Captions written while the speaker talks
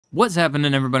What's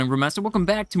happening, everybody? Brewmaster. Welcome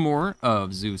back to more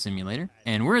of Zoo Simulator.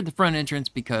 And we're at the front entrance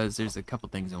because there's a couple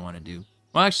things I want to do.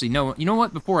 Well, actually, no. You know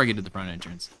what? Before I get to the front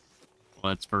entrance,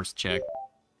 let's first check.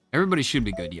 Everybody should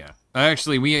be good, yeah.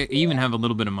 Actually, we even have a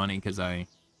little bit of money because I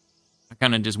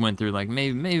kind of just went through like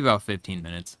maybe about 15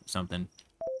 minutes or something.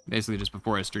 Basically, just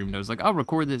before I streamed, I was like, I'll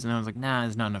record this, and I was like, nah,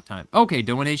 there's not enough time. Okay,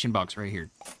 donation box right here.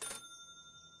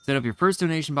 Set up your first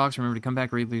donation box. Remember to come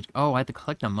back regularly. Oh, I have to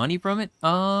collect the money from it?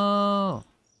 Oh.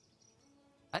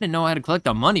 I didn't know I had to collect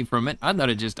the money from it. I thought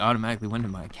it just automatically went to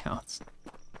my accounts.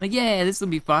 Like, yeah, this will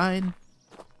be fine.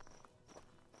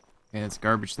 Okay, that's a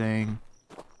garbage thing.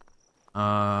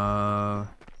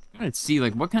 Let's see,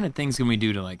 like, what kind of things can we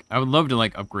do to, like, I would love to,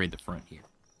 like, upgrade the front here.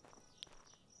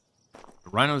 A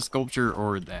rhino sculpture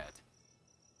or that.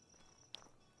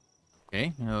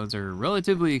 Okay, those are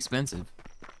relatively expensive.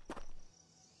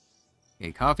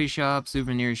 Okay, coffee shop,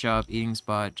 souvenir shop, eating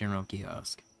spot, general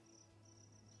kiosk.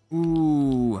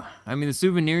 Ooh, I mean, the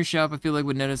souvenir shop, I feel like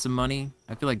would net us some money.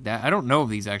 I feel like that. I don't know if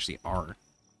these actually are.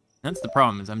 That's the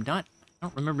problem, is I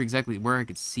don't remember exactly where I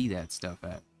could see that stuff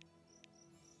at.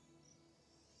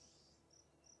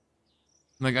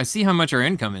 Like, I see how much our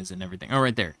income is and everything. Oh,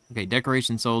 right there. Okay,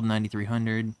 decoration sold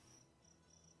 9,300.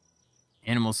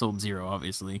 Animal sold 0,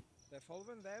 obviously. They're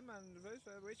following them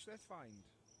and which they find.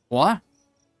 What?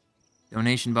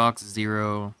 Donation box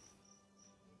 0.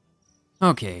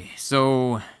 Okay,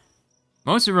 so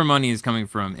most of our money is coming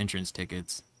from entrance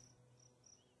tickets.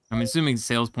 I'm assuming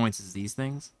sales points is these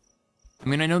things. I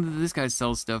mean, I know that this guy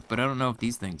sells stuff, but I don't know if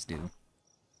these things do.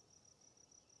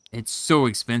 It's so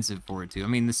expensive for it to. I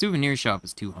mean, the souvenir shop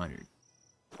is 200.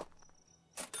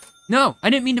 No, I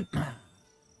didn't mean to.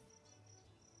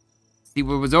 See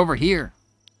what was over here.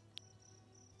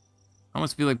 I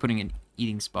almost feel like putting an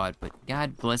eating spot, but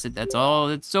God bless it. That's all.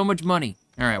 That's so much money.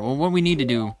 All right, well, what we need to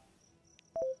do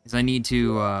is I need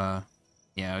to,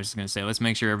 yeah, I was just gonna say, let's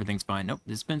make sure everything's fine. Nope,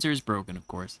 the dispenser is broken, of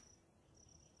course.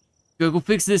 Go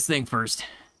fix this thing first.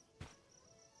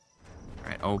 All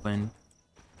right, open,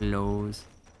 close.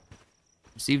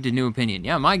 Received a new opinion.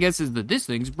 Yeah, my guess is that this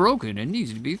thing's broken and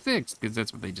needs to be fixed, because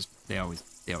that's what they always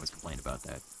complain about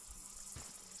that.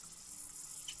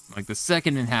 Like, the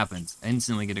second it happens, I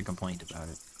instantly get a complaint about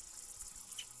it.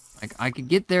 Like, I could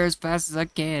get there as fast as I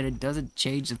can. It doesn't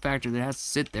change the factor that it has to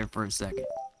sit there for a second.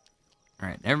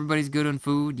 Alright, everybody's good on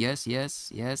food. Yes,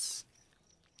 yes, yes.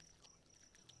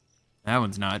 That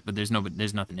one's not, but there's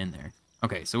nothing in there.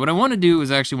 Okay, so what I want to do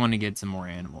is actually want to get some more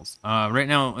animals. Right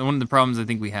now, one of the problems I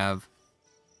think we have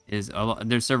is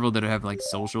there's several that have like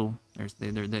social.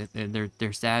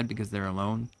 They're sad because they're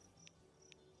alone.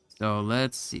 So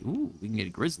let's see. Ooh, we can get a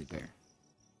grizzly bear.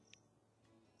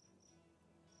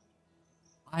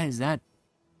 Why is that?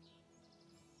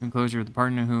 Enclosure with a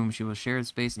partner whom she will share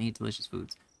space and eat delicious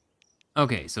foods.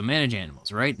 Okay, so manage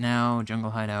animals. Right now,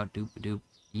 jungle hideout, doop-a-doop.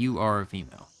 You are a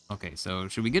female. Okay, so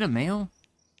should we get a male?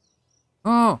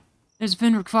 Oh, there's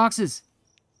Fenric foxes.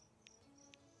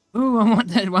 Ooh, I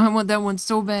want that one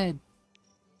so bad.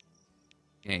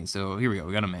 Okay, so here we go.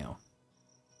 We got a male.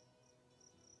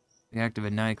 Be active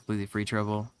at night, completely free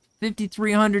trouble.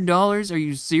 $5,300? Are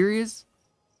you serious?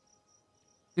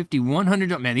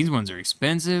 $5,100? Man, these ones are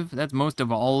expensive. That's most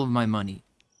of all of my money.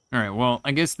 All right, well,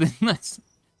 I guess then let's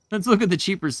look at the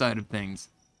cheaper side of things.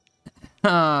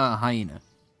 Hyena.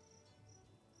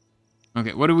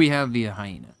 Okay, what do we have via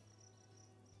hyena?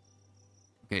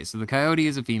 Okay, so the coyote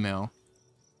is a female.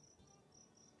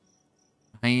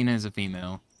 Hyena is a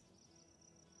female.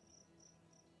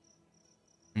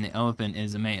 And the elephant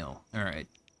is a male. Alright.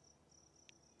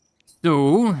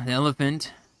 So, the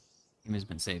elephant... Game has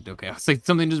been saved. Okay, I was like,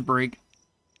 something just break.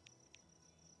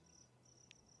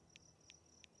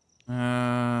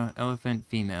 Elephant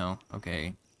female.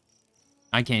 Okay.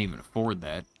 I can't even afford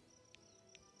that.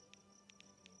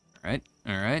 Alright,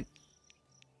 alright.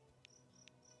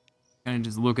 Kind of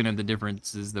just looking at the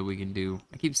differences that we can do.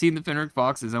 I keep seeing the Fenric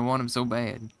foxes. I want them so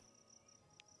bad.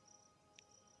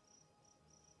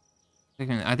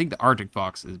 I think the Arctic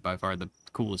fox is by far the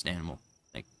coolest animal.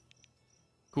 Like,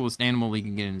 coolest animal you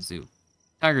can get in a zoo.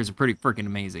 Tigers are pretty freaking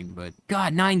amazing, but...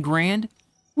 God, 9 grand?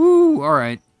 Woo!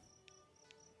 Alright.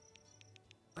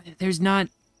 But there's not...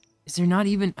 Is there not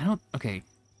even... I don't... Okay.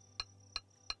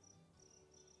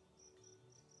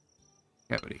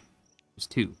 Coyote. There's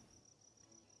 2.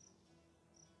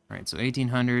 Alright, so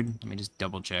 1,800. Let me just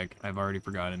double check. I've already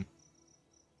forgotten.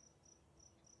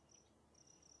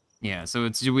 Yeah, so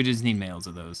we just need males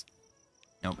of those.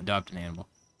 Nope, adopt an animal.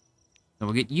 So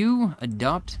we'll get you,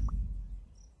 adopt.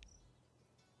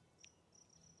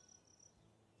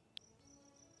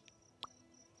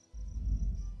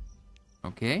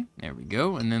 Okay, there we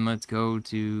go. And then let's go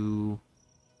to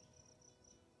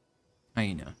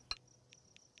hyena.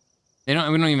 We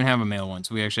don't even have a male one,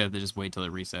 so we actually have to just wait till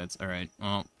it resets. Alright,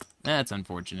 well, that's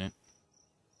unfortunate.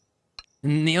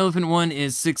 And the elephant one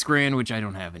is 6 grand, which I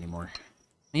don't have anymore.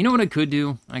 You know what I could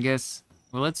do, I guess?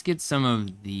 Well, let's get some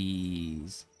of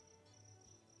these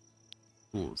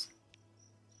tools.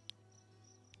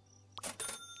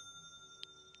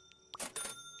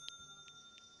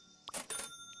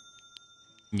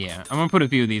 Yeah, I'm gonna put a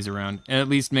few of these around. It at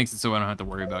least makes it so I don't have to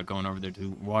worry about going over there to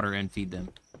water and feed them.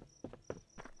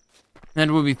 That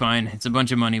will be fine. It's a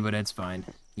bunch of money, but it's fine.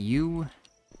 You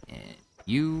and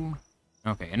you.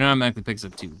 Okay, and it automatically picks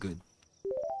up 2. Good.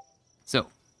 So,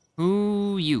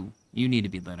 you need to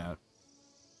be let out.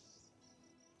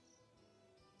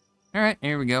 Alright,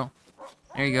 here we go.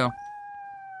 There you go.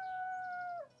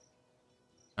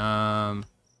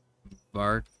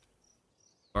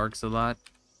 Barks a lot.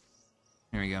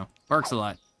 There we go. Barks a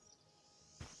lot.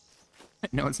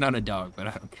 No, it's not a dog, but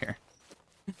I don't care.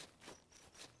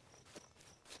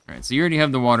 Alright, so you already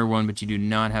have the water one, but you do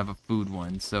not have a food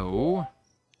one, so...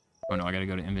 Oh no, I gotta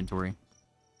go to inventory.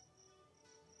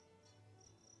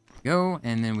 Go,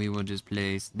 and then we will just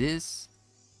place this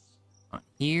on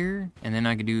here, and then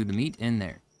I can do the meat in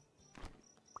there.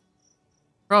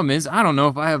 Problem is, I don't know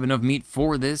if I have enough meat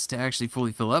for this to actually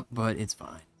fully fill up, but it's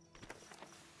fine.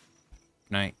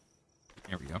 Good night.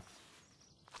 There we go.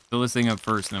 Fill this thing up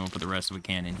first, and then we'll put the rest we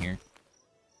can in here.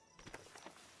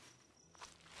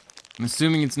 I'm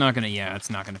assuming it's not gonna, yeah, it's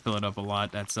not gonna fill it up a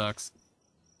lot. That sucks.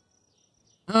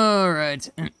 Alright.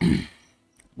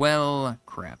 Well,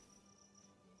 crap.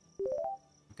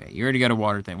 Okay, you already got a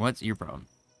water thing. What's your problem?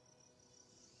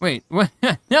 Wait, what?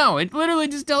 No, it literally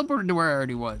just teleported to where I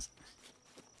already was.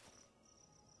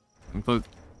 I'm closed.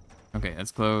 Okay,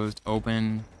 that's closed.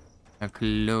 Open.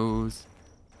 Close.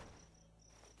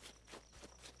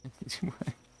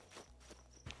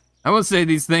 I will say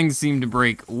these things seem to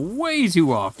break way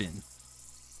too often.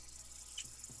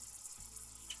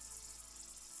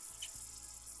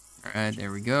 Alright,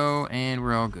 there we go, and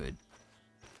we're all good.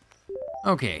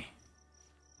 Okay.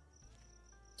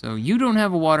 So you don't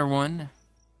have a water one.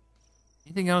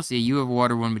 Anything else? Yeah, you have a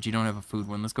water one, but you don't have a food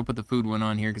one. Let's go put the food one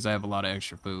on here because I have a lot of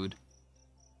extra food.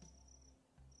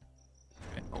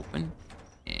 Alright, open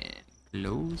and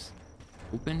close.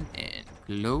 Open and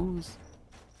close.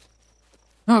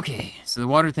 Okay, so the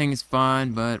water thing is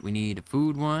fine, but we need a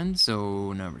food one,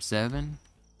 so number 7.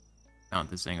 Mount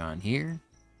this thing on here.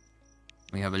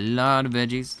 We have a lot of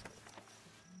veggies.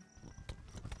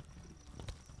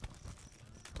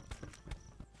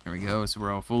 There we go, so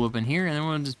we're all full up in here, and then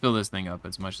we'll just fill this thing up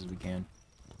as much as we can.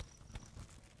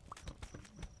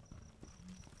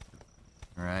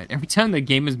 Alright, every time the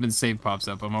game has been saved pops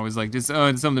up, I'm always like, just, oh,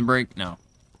 did something break? No,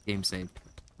 game saved.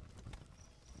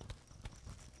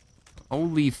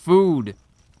 Holy food.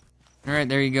 Alright,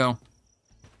 there you go.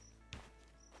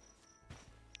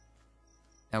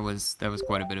 That was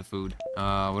quite a bit of food.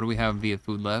 What do we have via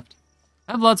food left?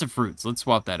 I have lots of fruits. Let's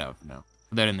swap that out for now.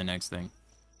 Put that in the next thing.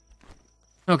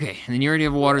 Okay, and then you already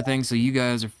have a water thing, so you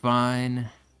guys are fine.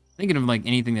 Thinking of like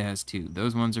anything that has 2.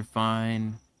 Those ones are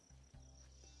fine.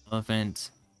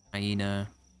 Elephant, hyena.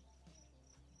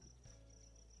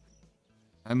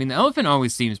 I mean, the elephant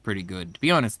always seems pretty good. To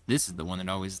be honest, this is the one that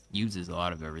always uses a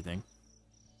lot of everything.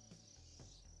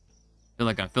 I feel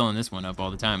like I'm filling this one up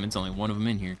all the time. It's only one of them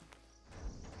in here.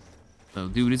 So,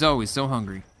 dude is always so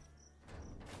hungry.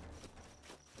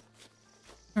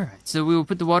 Alright, so we will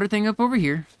put the water thing up over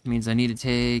here. It means I need to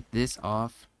take this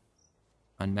off.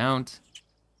 Unmount.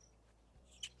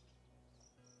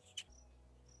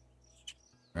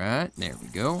 Right, there we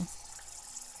go.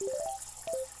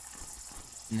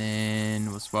 And then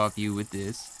we'll swap you with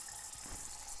this.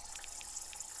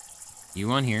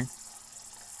 You on here.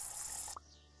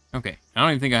 Okay, I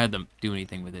don't even think I had to do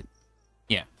anything with it.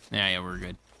 Yeah, we're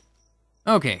good.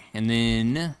 Okay, and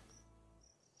then...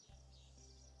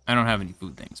 I don't have any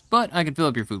food things, but I can fill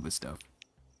up your food with stuff.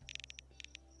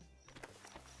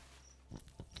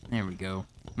 There we go.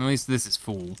 At least this is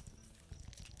full.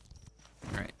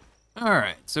 Alright.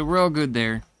 Alright, so we're all good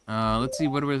there. Let's see,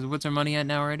 what's our money at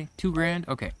now already? 2 grand?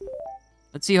 Okay.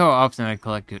 Let's see how often I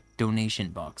collect donation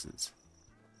boxes.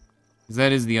 Because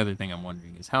that is the other thing I'm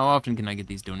wondering, is how often can I get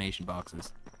these donation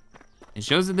boxes? It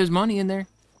shows that there's money in there.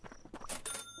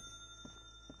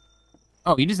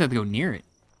 Oh, you just have to go near it.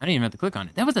 I didn't even have to click on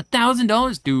it. That was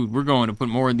 $1,000? Dude, we're going to put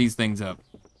more of these things up.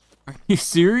 Are you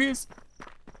serious?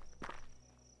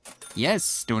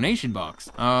 Yes, donation box.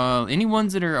 Any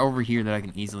ones that are over here that I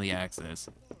can easily access.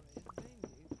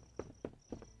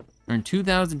 Earn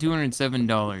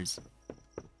 $2,207.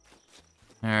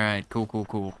 Alright, cool, cool,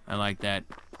 cool. I like that.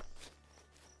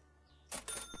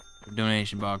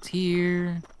 Donation box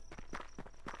here.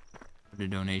 Put a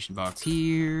donation box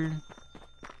here.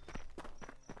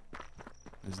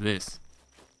 What's this?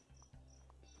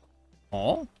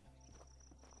 All?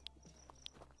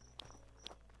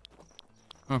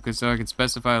 Okay, so I can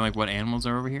specify like what animals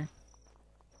are over here.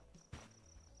 I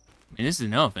mean, this is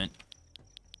an elephant.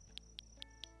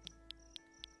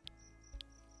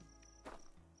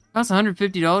 Costs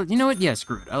 $150. You know what? Yeah,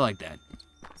 screw it. I like that.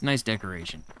 It's a nice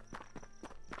decoration.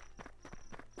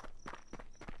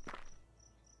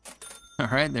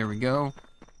 Alright, there we go.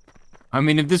 I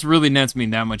mean, if this really nets me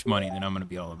that much money, then I'm going to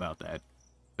be all about that.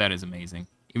 That is amazing.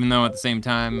 Even though at the same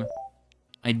time,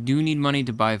 I do need money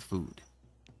to buy food.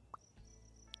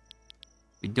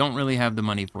 We don't really have the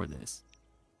money for this.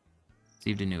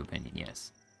 Received a new opinion,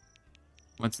 yes.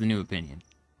 What's the new opinion?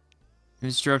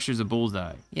 Infrastructure's a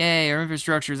bullseye. Yay, our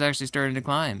infrastructure is actually starting to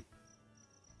climb.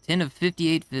 10 of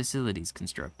 58 facilities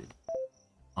constructed.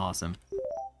 Awesome.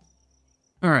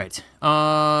 Alright,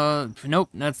 nope,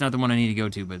 that's not the one I need to go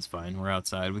to, but it's fine. We're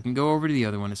outside. We can go over to the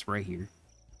other one. It's right here.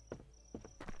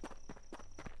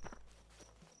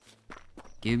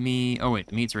 Give me... Oh, wait,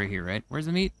 the meat's right here, right? Where's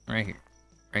the meat? Right here.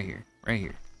 Right here. Right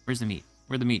here. Where's the meat?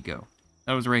 Where'd the meat go?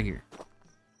 That was right here.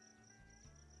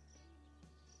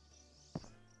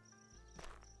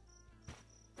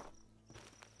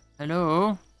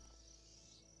 Hello?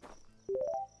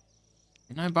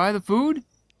 Can I buy the food?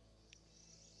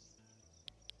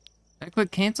 Did I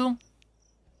click cancel?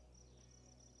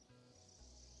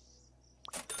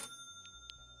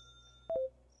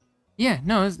 Yeah,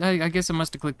 no, I guess I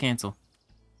must have clicked cancel.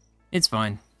 It's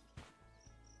fine.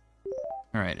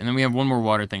 Alright, and then we have one more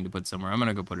water thing to put somewhere. I'm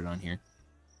gonna go put it on here.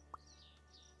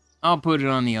 I'll put it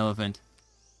on the elephant.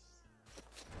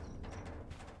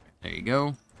 There you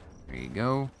go. There you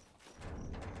go.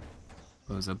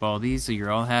 Close up all these so you're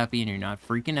all happy and you're not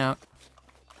freaking out.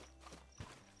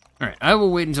 Alright, I will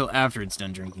wait until after it's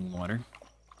done drinking water.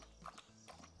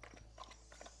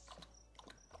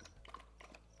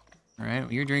 Alright,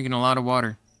 well, you're drinking a lot of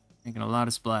water. Making a lot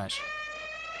of splash.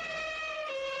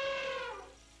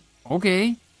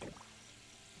 Okay.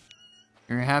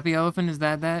 You're a happy elephant? Is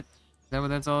that? Is that what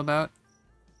that's all about?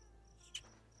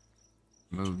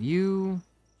 Move you.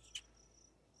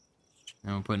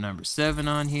 And we'll put number 7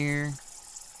 on here.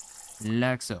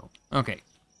 Like so. Okay.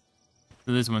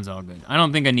 So this one's all good. I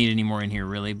don't think I need any more in here,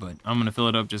 really, but I'm going to fill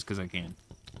it up just because I can.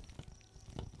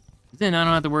 Then I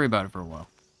don't have to worry about it for a while.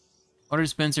 Water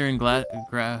dispenser and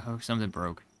oh, something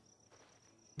broke.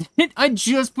 I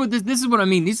just put this... This is what I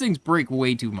mean. These things break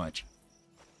way too much.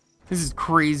 This is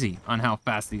crazy on how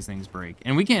fast these things break.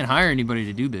 And we can't hire anybody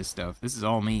to do this stuff. This is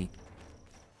all me.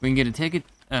 We can get a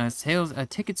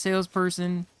ticket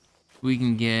salesperson. We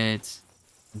can get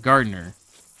a gardener.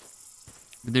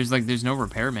 But there's no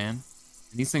repairman.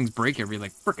 These things break every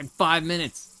like frickin' 5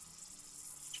 minutes.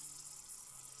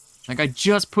 Like I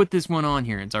just put this one on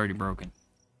here, it's already broken.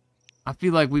 I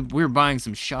feel like we're buying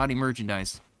some shoddy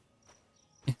merchandise.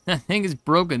 That thing is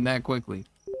broken that quickly.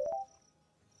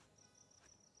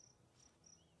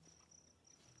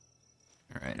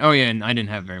 Alright. Oh yeah, and I didn't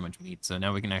have very much meat, so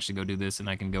now we can actually go do this and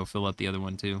I can go fill up the other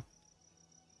one too.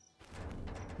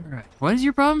 Alright. What is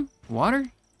your problem?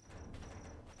 Water?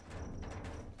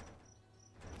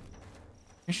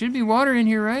 There should be water in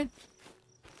here, right?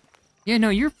 Yeah, no,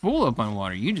 you're full up on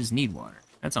water. You just need water.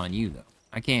 That's on you though.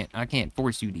 I can't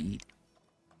force you to eat.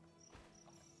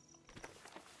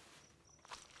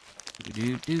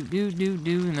 Do,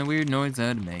 and the weird noise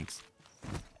that it makes.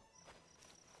 There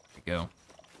we go.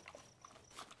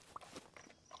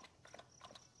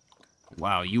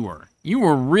 Wow, you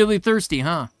were really thirsty,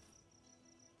 huh?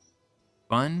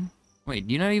 Fun? Wait,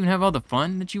 do you not even have all the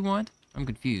fun that you want? I'm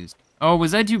confused. Oh,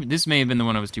 was that too... This may have been the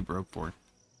one I was too broke for.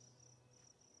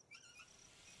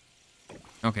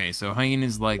 Okay, so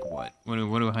hyenas like what? What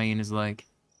do hyenas like?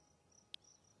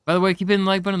 By the way, keep hitting the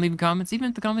like button, leaving comments. Even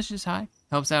if the comments just high.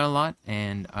 Helps out a lot,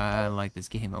 and I like this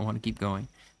game. I want to keep going.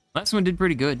 Last one did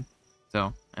pretty good.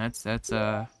 So, that's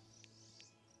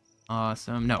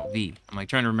awesome. No, V. I'm like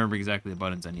trying to remember exactly the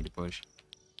buttons I need to push.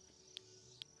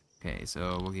 Okay,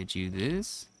 so we'll get you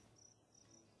this.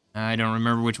 I don't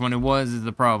remember which one it was is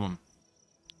the problem.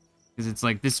 Because it's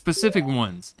like the specific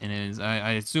ones, and it is,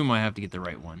 I assume I have to get the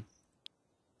right one.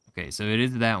 Okay, so it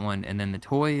is that one, and then the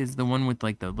toy is the one with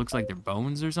like the, looks like they're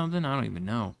bones or something? I don't even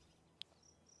know.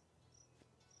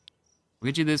 We'll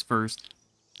get you this first.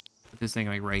 Put this thing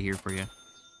like right here for you.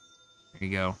 There you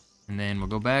go. And then we'll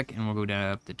go back and we'll go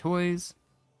down up to toys.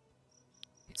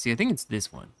 See, I think it's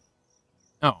this one.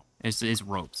 Oh, it's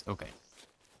ropes. Okay.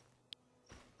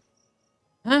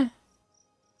 Huh?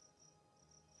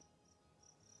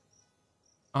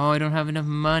 Oh, I don't have enough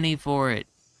money for it.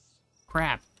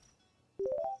 Crap.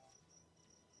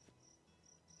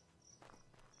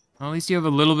 Well, at least you have a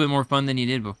little bit more fun than you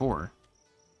did before.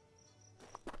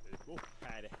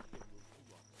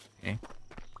 Okay.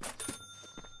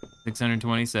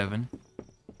 627.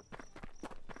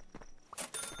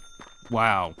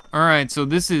 Wow. Alright, so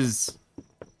these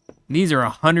are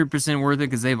 100% worth it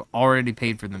because they've already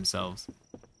paid for themselves.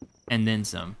 And then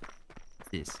some.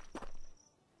 This.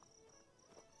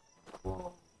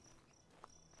 Whoa.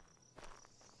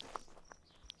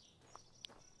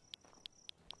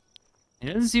 It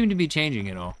doesn't seem to be changing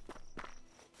at all.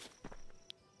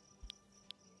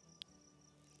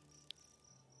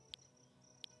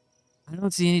 I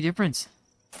don't see any difference.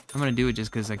 I'm gonna do it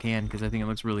just because I can, because I think it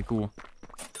looks really cool.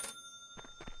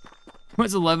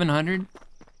 What's 1100?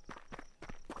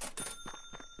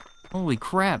 Holy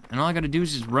crap. And all I gotta do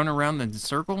is just run around the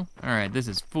circle? Alright, this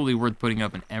is fully worth putting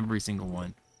up in every single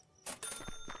one.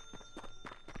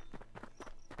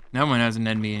 That one hasn't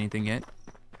netted me anything yet.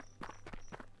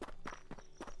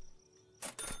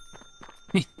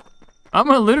 I'm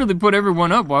gonna literally put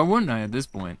everyone up. Why wouldn't I at this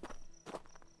point?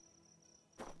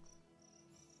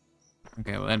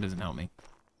 Okay, well that doesn't help me.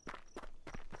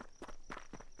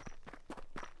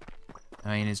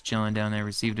 Ian is chilling down there,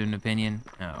 received an opinion.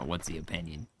 Oh, what's the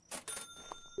opinion?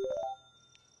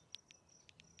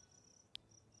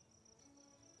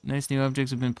 Nice new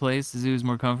objects have been placed. The zoo is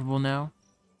more comfortable now.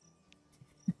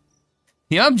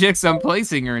 The objects I'm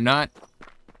placing are not...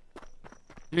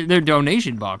 They're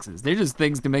donation boxes. They're just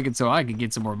things to make it so I can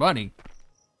get some more money.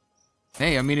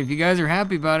 Hey, I mean, if you guys are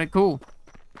happy about it, cool.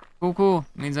 Cool.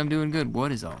 Means I'm doing good.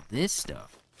 What is all this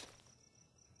stuff?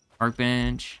 Park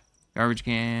bench, garbage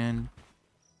can,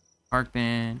 park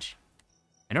bench.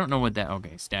 I don't know what that...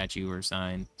 Okay, statue or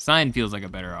sign. Sign feels like a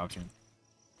better option.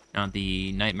 Not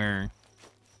the nightmare...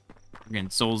 Again,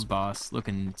 Souls boss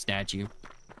looking statue.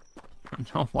 I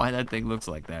don't know why that thing looks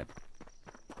like that.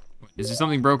 Is there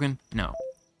something broken? No.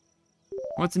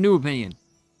 What's a new opinion?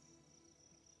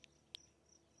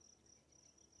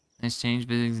 Nice change.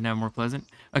 Visiting is now more pleasant.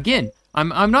 Again,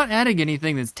 I'm not adding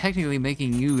anything that's technically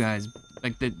making you guys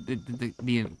like the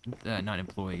not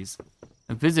employees,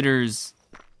 the visitors,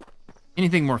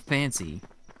 anything more fancy.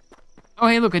 Oh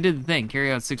hey, look, I did the thing.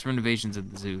 Carry out 6 renovations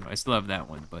at the zoo. I still have that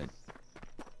one, but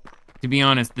to be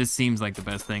honest, this seems like the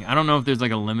best thing. I don't know if there's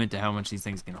like a limit to how much these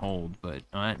things can hold, but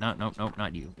nope,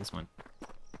 not you. This one.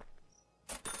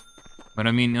 But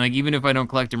I mean, like, even if I don't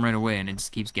collect them right away and it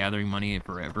just keeps gathering money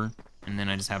forever, and then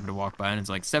I just happen to walk by and it's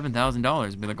like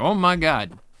 $7,000, be like, oh my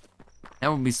god, that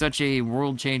would be such a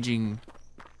world-changing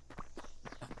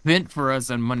event for us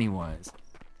on money-wise.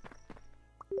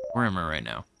 Where am I right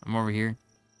now? I'm over here.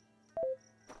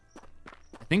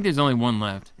 I think there's only one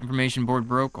left. Information board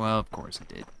broke? Well, of course it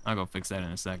did. I'll go fix that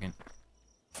in a second.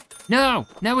 No!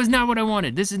 That was not what I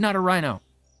wanted. This is not a rhino.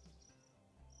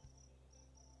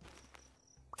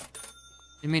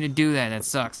 Didn't mean to do that. That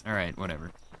sucks. Alright,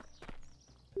 whatever.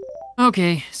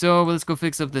 Okay, so let's go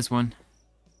fix up this one.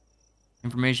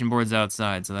 Information board's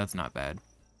outside, so that's not bad.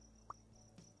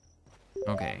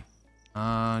 Okay.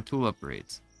 Tool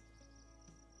upgrades.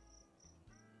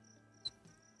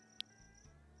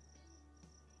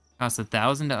 Cost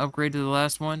 1,000 to upgrade to the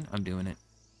last one. I'm doing it.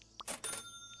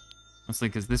 Mostly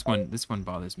because this one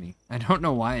bothers me. I don't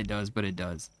know why it does, but it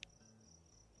does.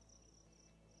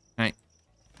 Alright.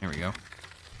 There we go.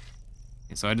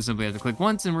 Okay, so I just simply have to click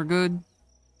once and we're good.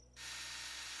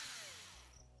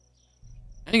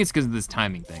 I think it's because of this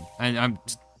timing thing. I'm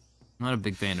just not a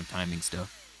big fan of timing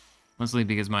stuff. Mostly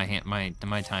because my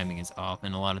timing is off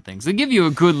in a lot of things. They give you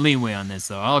a good leeway on this,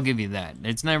 though. I'll give you that.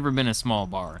 It's never been a small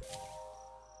bar.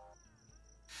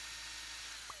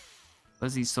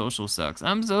 Fuzzy social sucks.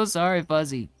 I'm so sorry,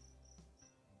 Fuzzy.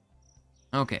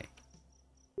 Okay.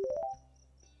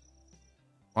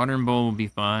 Watering bowl will be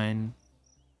fine.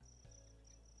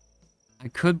 I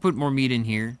could put more meat in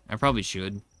here. I probably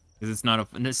should. Because it's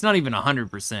not even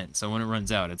 100%, so when it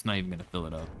runs out, it's not even gonna fill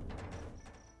it up.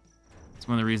 It's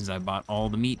one of the reasons I bought all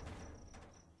the meat.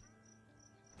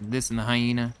 This and the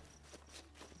hyena.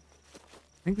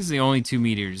 I think this is the only 2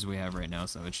 meat eaters we have right now,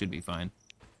 so it should be fine.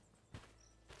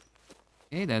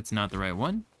 Okay, that's not the right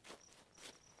one.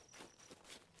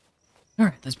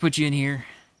 Alright, let's put you in here.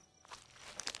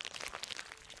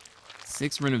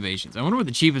 6 renovations. I wonder what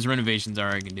the cheapest renovations are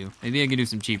I can do. Maybe I can do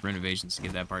some cheap renovations to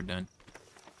get that part done.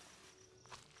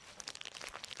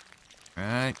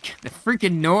 Alright, the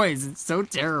freaking noise, it's so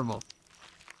terrible.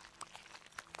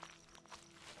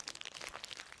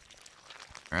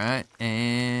 Alright,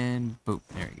 and boop,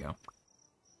 there you go.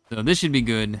 So this should be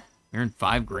good. We earned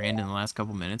 5 grand in the last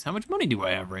couple minutes. How much money do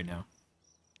I have right now?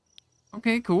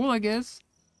 Okay, cool, I guess.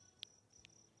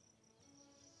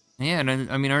 Yeah,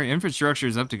 and I mean, our infrastructure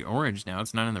is up to orange now.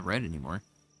 It's not in the red anymore.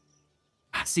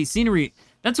 See, scenery,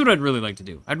 that's what I'd really like to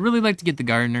do. I'd really like to get the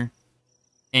gardener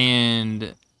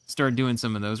and start doing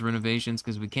some of those renovations,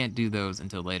 because we can't do those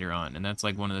until later on. And that's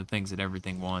like one of the things that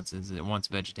everything wants, is it wants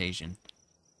vegetation.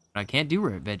 But I can't do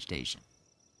vegetation.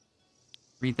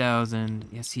 3,000.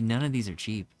 Yeah, see, none of these are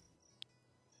cheap.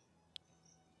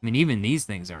 I mean, even these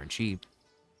things aren't cheap.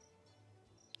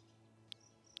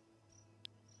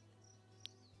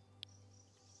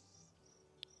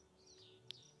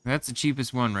 That's the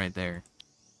cheapest one right there.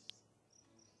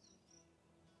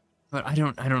 But I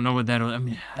don't know what that'll, I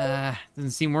mean,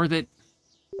 doesn't seem worth it.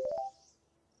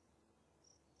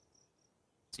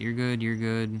 So you're good, you're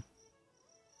good.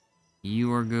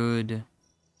 You are good.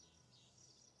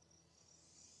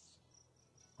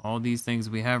 All these things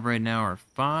we have right now are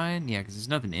fine. Yeah, because there's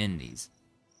nothing in these.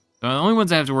 So the only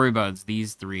ones I have to worry about is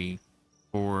these 3,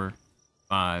 4,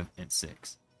 5, and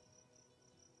 6.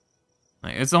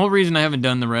 Like, it's the whole reason I haven't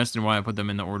done the rest and why I put them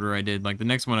in the order I did. Like, the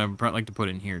next one I would probably like to put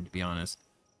in here, to be honest.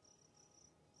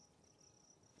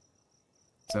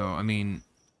 So, I mean,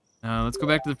 let's go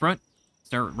back to the front.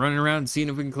 Start running around and seeing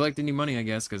if we can collect any money, I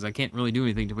guess, because I can't really do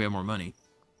anything until we have more money.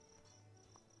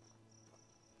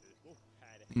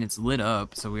 And it's lit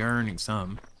up, so we are earning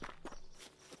some.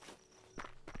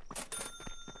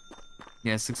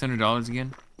 Yeah, $600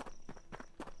 again.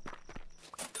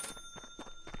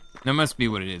 That must be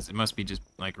what it is. It must be just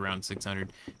like around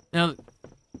 600. Now,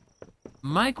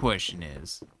 my question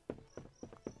is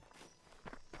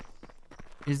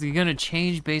it gonna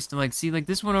change based on, like, see, like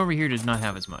this one over here does not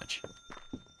have as much.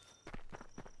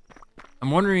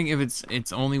 I'm wondering if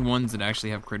it's only ones that actually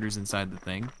have critters inside the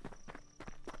thing.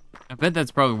 I bet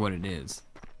that's probably what it is.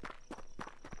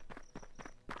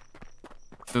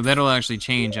 So that'll actually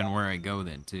change on where I go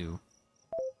then, too.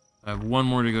 I have one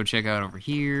more to go check out over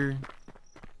here.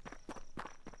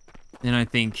 Then I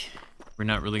think we're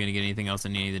not really going to get anything else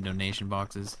in any of the donation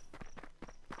boxes.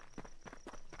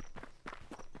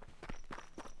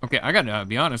 Okay, I gotta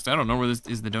be honest, I don't know where this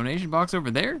is. The donation box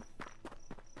over there?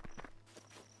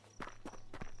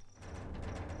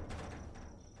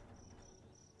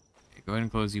 Okay, go ahead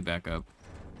and close you back up.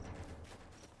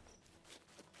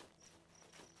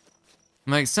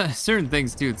 Like, certain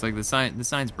things too, it's like the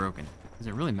sign's broken. Does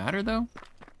it really matter though?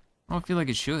 I don't feel like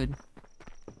it should.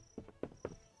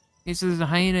 Okay, so there's a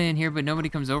hyena in here, but nobody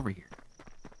comes over here.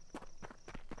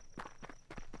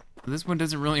 So this one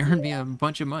doesn't really earn me a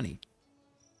bunch of money.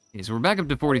 Okay, so we're back up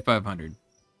to 4,500.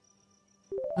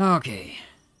 Okay.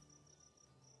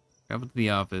 Travel to the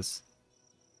office.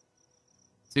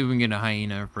 See if we can get a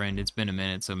hyena friend. It's been a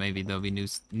minute, so maybe there'll be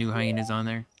new hyenas on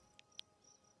there.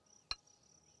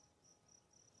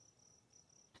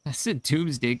 I said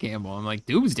Doomsday Camel. I'm like,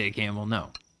 Doomsday Camel?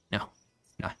 No. No.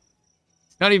 Not.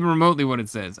 It's not even remotely what it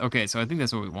says. Okay, so I think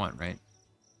that's what we want, right?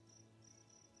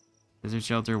 Desert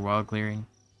shelter, wild clearing.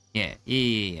 Yeah.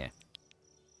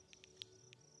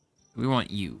 We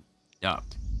want you.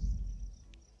 Adopt.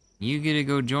 You get to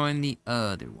go join the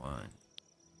other one.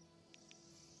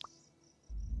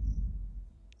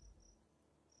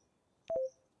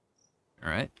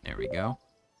 Alright, there we go.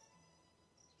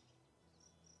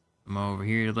 I'm over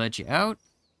here to let you out.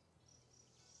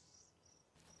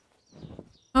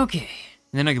 Okay.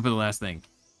 And then I can put the last thing.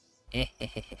 There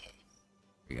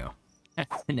we go.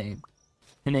 That's the name.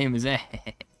 The name is because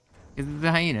it's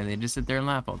a hyena. They just sit there and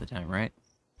laugh all the time, right?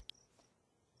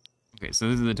 Okay, so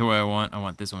this is the toy I want. I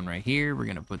want this one right here. We're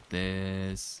gonna put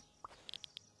this.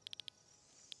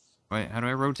 Wait, how do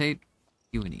I rotate?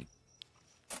 U and E.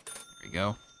 There we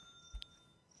go.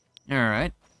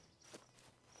 Alright.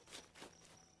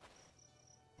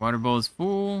 Water bowl is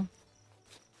full.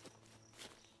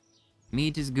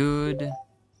 Meat is good.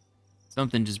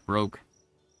 Something just broke.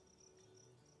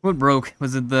 What broke?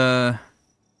 Was it the...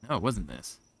 No, it wasn't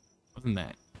this. Wasn't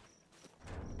that.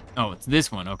 Oh, it's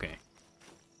this one. Okay.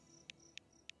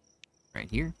 Right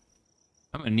here.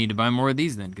 I'm gonna need to buy more of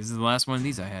these then, because this is the last one of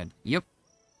these I had. Yep.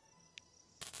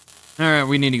 Alright,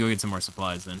 we need to go get some more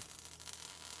supplies then.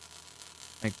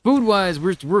 Like, food-wise,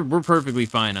 we're perfectly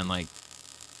fine on, like,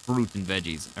 fruit and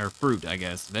veggies. Or fruit, I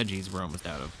guess. Veggies we're almost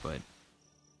out of, but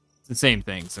it's the same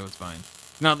thing, so it's fine.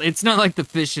 No, it's not like the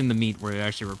fish and the meat where it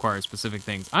actually requires specific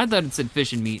things. I thought it said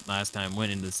fish and meat last time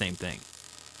went into the same thing.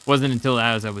 It wasn't until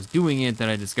as I was doing it that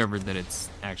I discovered that it's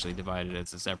actually divided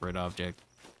as a separate object.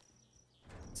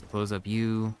 So close up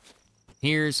you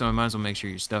here, so I might as well make sure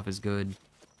your stuff is good.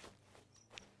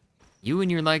 You and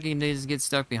your liking to just get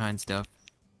stuck behind stuff.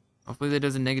 Hopefully that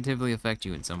doesn't negatively affect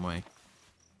you in some way.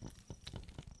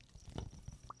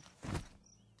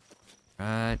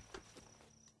 Right.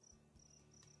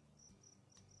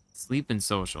 Sleep and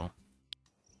social.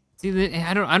 See,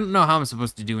 I don't know how I'm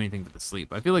supposed to do anything with the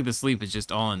sleep. I feel like the sleep is just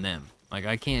all on them. Like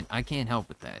I can't help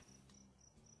with that.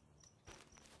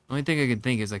 Only thing I could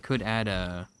think is I could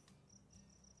add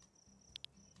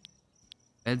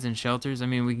beds and shelters. I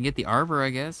mean, we can get the arbor, I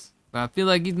guess. But I feel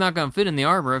like he's not gonna fit in the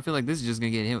arbor. I feel like this is just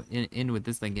gonna get him in with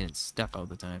this thing getting stuck all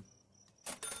the time.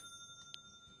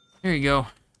 There you go.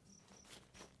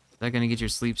 Is that gonna get your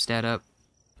sleep stat up?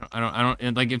 I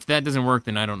don't like if that doesn't work,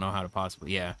 then I don't know how to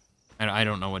possibly. Yeah, I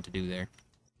don't know what to do there.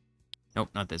 Nope,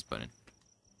 not this button.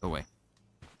 Go away.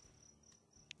 Give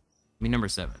me number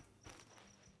 7.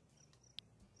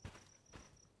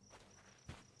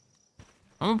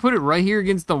 I'm gonna put it right here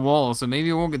against the wall, so maybe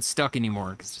it won't get stuck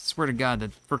anymore. Cause I swear to God,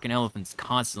 that frickin' elephant's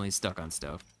constantly stuck on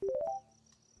stuff.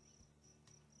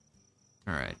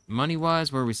 All right,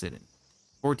 money-wise, where are we sitting?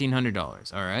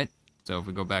 $1,400. All right. So if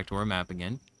we go back to our map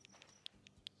again,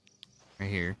 right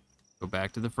here, go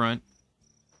back to the front.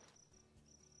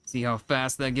 See how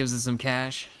fast that gives us some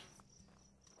cash?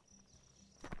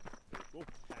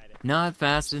 Not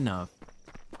fast enough.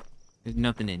 There's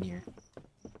nothing in here.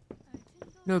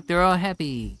 Look, they're all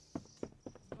happy.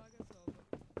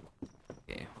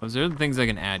 Okay, well, there other things I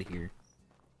can add here.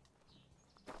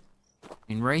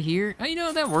 And right here, oh, you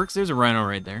know, that works. There's a rhino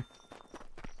right there.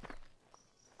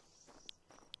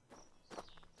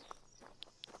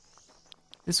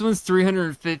 This one's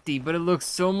 350, but it looks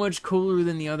so much cooler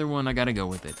than the other one. I gotta go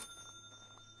with it.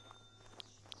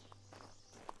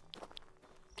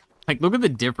 Like, look at the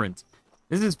difference.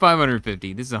 This is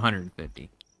 550. This is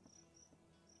 150.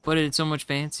 But it's so much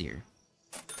fancier.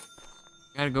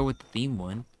 Gotta go with the theme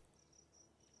one.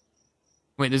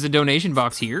 Wait, there's a donation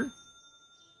box here?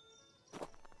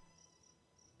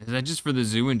 Is that just for the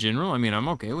zoo in general? I mean, I'm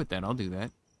okay with that. I'll do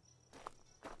that.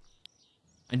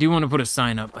 I do want to put a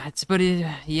sign up, but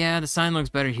yeah, the sign looks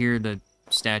better here. The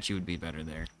statue would be better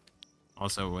there.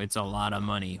 Also, it's a lot of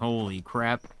money. Holy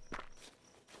crap.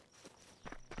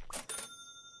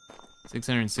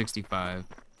 665.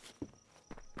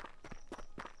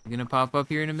 You gonna pop up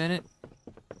here in a minute?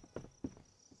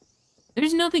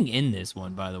 There's nothing in this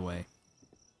one, by the way.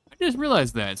 I just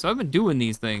realized that, so I've been doing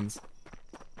these things.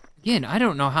 Again, I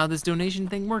don't know how this donation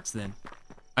thing works then.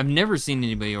 I've never seen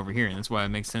anybody over here, and that's why it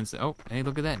makes sense. Oh, hey,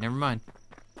 look at that. Never mind.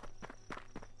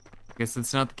 Guess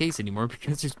that's not the case anymore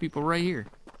because there's people right here.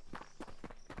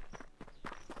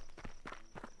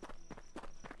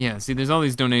 Yeah, see, there's all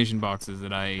these donation boxes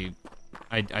that I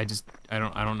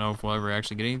don't know if we'll ever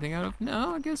actually get anything out of.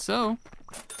 No, I guess so.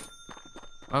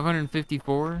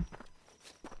 554.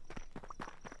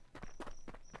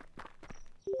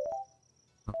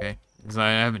 Okay, because I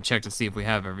haven't checked to see if we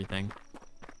have everything.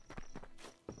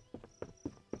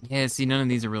 Yeah, see, none of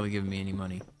these are really giving me any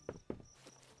money.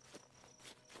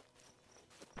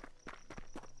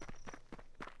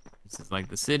 This is like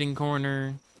the sitting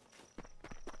corner.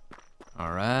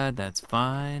 Alright, that's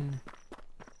fine.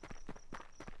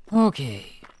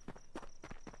 Okay.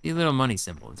 The little money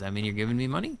symbol. Does that mean you're giving me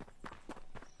money?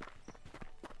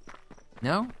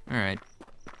 No? Alright.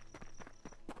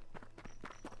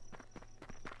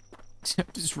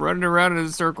 Just running around in a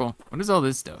circle. What is all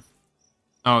this stuff?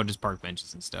 Oh, just park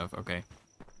benches and stuff. Okay.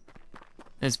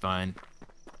 That's fine.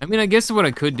 I mean, I guess what I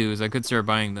could do is I could start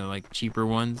buying the, like, cheaper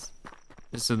ones.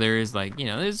 Just so there is, like, you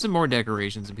know, there's some more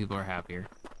decorations and people are happier.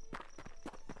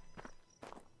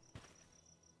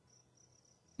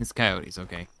 It's coyotes,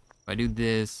 okay. If I do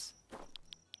this...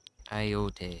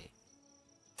 Coyote.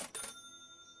 There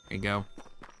you go.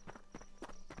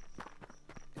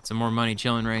 Get some more money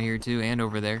chilling right here, too, and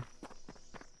over there.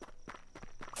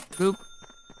 Boop.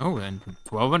 Oh, then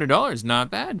 $1,200, not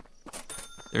bad.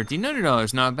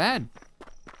 $1,300, not bad.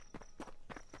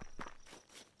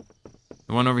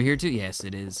 The one over here too? Yes,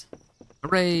 it is.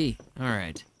 Hooray! All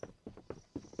right.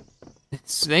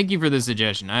 Thank you for the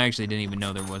suggestion. I actually didn't even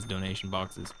know there was donation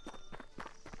boxes.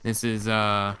 This is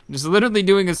just literally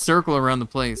doing a circle around the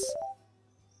place.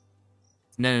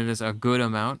 It's netted us a good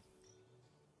amount.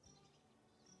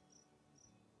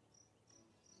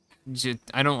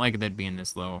 I don't like that being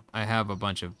this low. I have a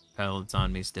bunch of pellets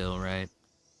on me still, right?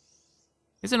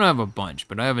 I guess I don't have a bunch,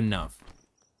 but I have enough.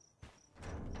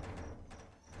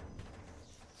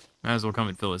 Might as well come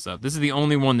and fill this up. This is the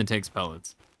only one that takes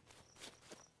pellets.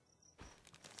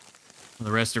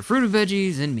 The rest are fruit and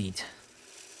veggies and meat.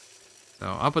 So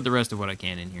I'll put the rest of what I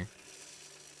can in here.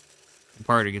 The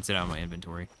part that gets it out of my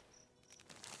inventory.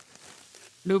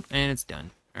 Nope, and it's done.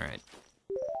 All right.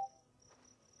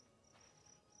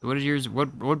 What is yours?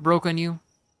 What broke on you?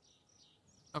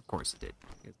 Of course it did.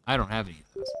 I don't have any of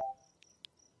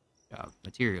those.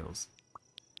 Materials.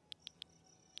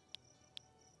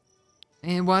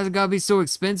 Man, why does it gotta be so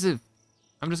expensive?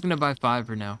 I'm just gonna buy 5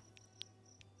 for now.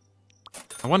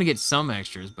 I want to get some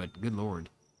extras, but good lord.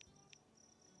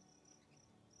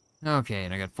 Okay,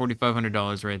 and I got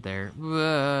 $4,500 right there.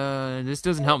 This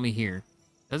doesn't help me here.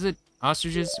 Does it?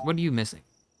 Ostriches? What are you missing?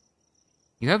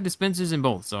 You have dispensers in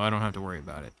both, so I don't have to worry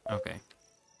about it. Okay.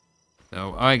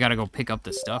 So, I gotta go pick up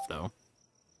the stuff, though.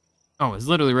 Oh, it's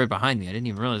literally right behind me. I didn't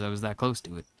even realize I was that close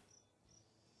to it.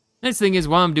 Next thing is,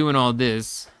 while I'm doing all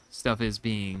this, stuff is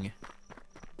being...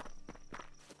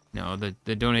 No,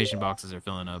 the donation boxes are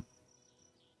filling up.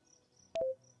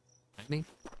 Me?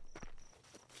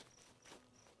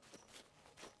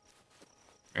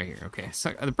 Right here, okay.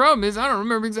 So, the problem is, I don't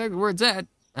remember exactly where it's at.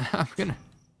 I'm gonna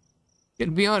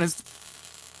be honest.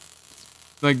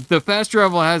 Like, the fast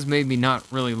travel has made me not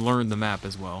really learn the map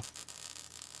as well.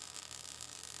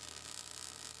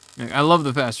 Like, I love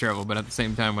the fast travel, but at the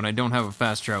same time, when I don't have a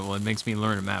fast travel, it makes me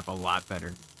learn a map a lot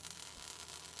better.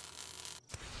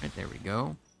 Right, there we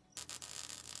go.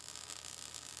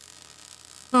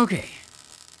 Okay.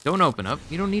 Don't open up.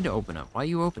 You don't need to open up. Why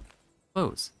you open?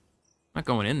 Close. I'm not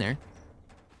going in there.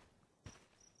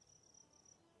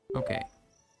 Okay.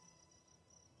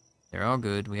 They're all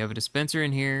good. We have a dispenser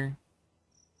in here.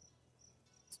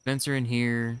 Dispenser in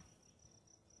here.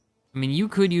 I mean, you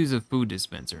could use a food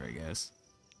dispenser, I guess.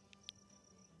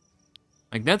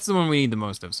 Like, that's the one we need the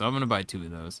most of, so I'm gonna buy 2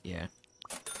 of those. Yeah.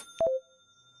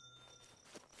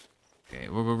 Okay,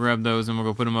 we'll go grab those and we'll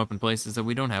go put them up in places that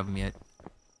we don't have them yet.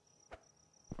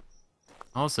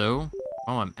 Also,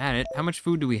 while I'm at it, how much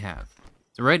food do we have?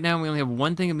 So right now we only have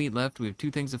 1 thing of meat left. We have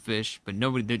 2 things of fish, but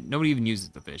nobody even uses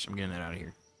the fish. I'm getting that out of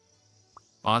here.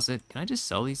 Faucet. Can I just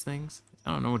sell these things?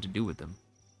 I don't know what to do with them.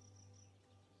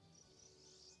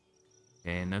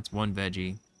 Okay, and that's 1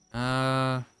 veggie.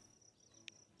 I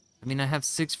mean, I have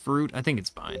 6 fruit. I think it's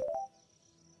fine.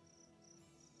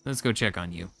 Let's go check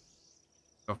on you.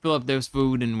 Go fill up those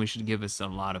food, and we should give us a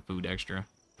lot of food extra.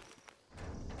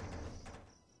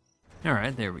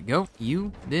 Alright, there we go.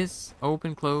 You, this,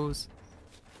 open, close.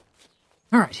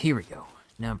 Alright, here we go.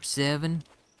 Number 7,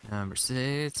 number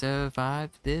 6, 5,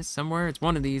 this, somewhere. It's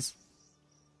one of these.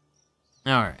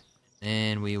 Alright,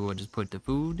 and we will just put the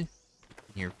food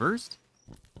here first.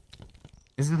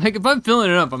 It's like, if I'm filling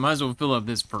it up, I might as well fill up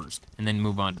this first, and then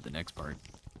move on to the next part.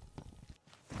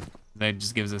 That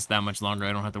just gives us that much longer.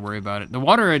 I don't have to worry about it. The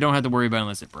water I don't have to worry about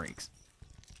unless it breaks.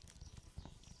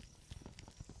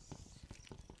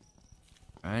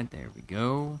 Alright, there we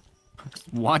go.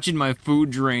 Watching my food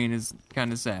drain is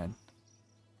kind of sad.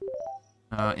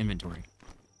 Inventory.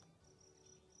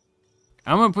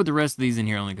 I'm gonna put the rest of these in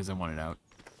here only because I want it out.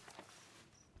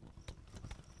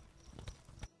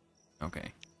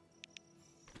 Okay.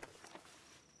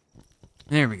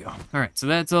 There we go. Alright, so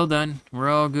that's all done. We're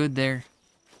all good there.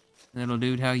 Little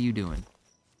dude, how you doing?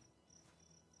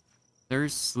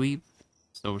 Thirst, sleep,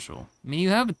 social. I mean, you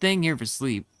have a thing here for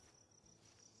sleep.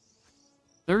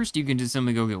 Thirst, you can just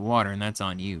simply go get water, and that's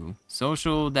on you.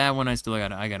 Social, that one I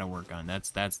gotta work on. That's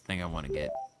the thing I want to get.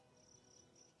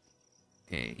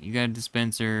 Okay, you got a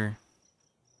dispenser.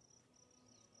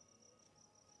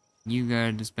 You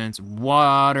gotta dispense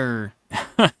water.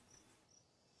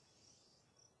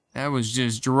 That was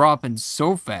just dropping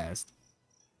so fast.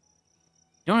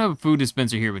 Don't have a food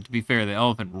dispenser here, but to be fair, the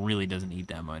elephant really doesn't eat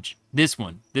that much. This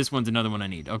one's another one I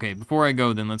need. Okay, before I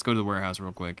go, then let's go to the warehouse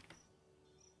real quick.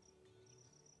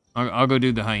 I'll go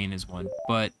do the hyenas one,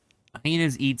 but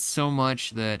hyenas eat so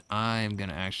much that I'm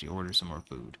gonna actually order some more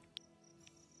food.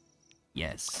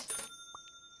 Yes.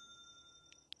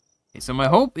 Okay, so my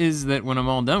hope is that when I'm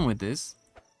all done with this,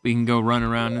 we can go run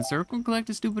around in a circle and collect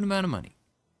a stupid amount of money.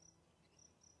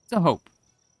 It's a hope.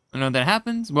 I know if that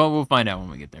happens. Well, we'll find out when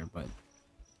we get there, but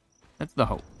that's the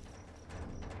hope.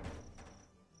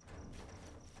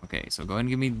 Okay, so go ahead and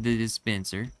give me the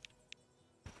dispenser.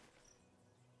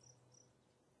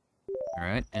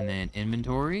 Alright, and then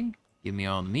inventory. Give me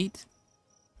all the meat.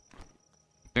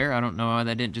 Fair, I don't know how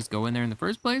that didn't just go in there in the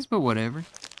first place, but whatever.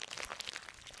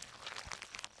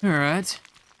 Alright.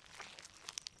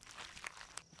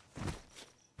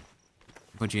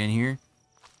 Put you in here.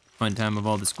 Fun time of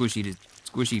all the squishy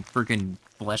freaking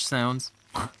flesh sounds.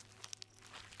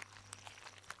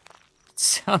 It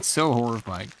sounds so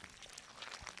horrifying.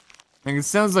 Like, it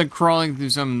sounds like crawling through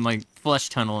some, like, flesh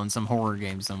tunnel in some horror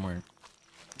game somewhere.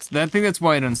 I think that's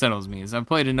why it unsettles me, is I've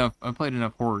played enough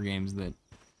horror games that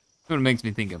that's what it makes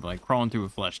me think of, like crawling through a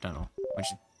flesh tunnel, which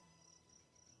is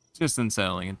just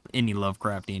unsettling in any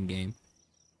Lovecraftian game.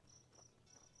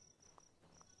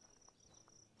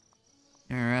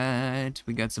 Alright,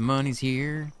 we got some monies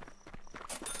here.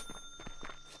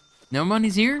 No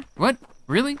monies here? What?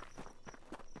 Really?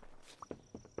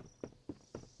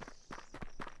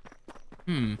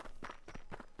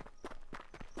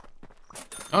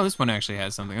 Oh, this one actually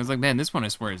has something. I was like, man, this one I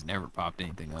swear has never popped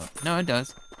anything up. No, it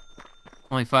does.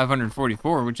 Only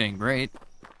 544, which ain't great.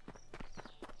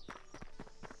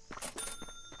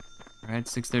 Alright,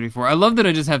 634. I love that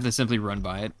I just have to simply run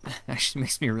by it. Actually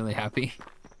makes me really happy.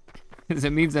 Because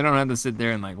it means I don't have to sit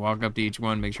there and like walk up to each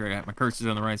one, make sure I got my cursors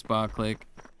on the right spot, click.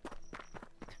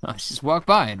 I just walk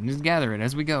by it and just gather it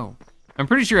as we go. I'm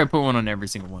pretty sure I put one on every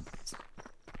single one of these.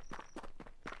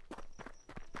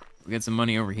 We got some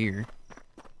money over here.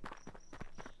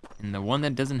 And the one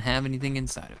that doesn't have anything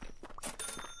inside of it.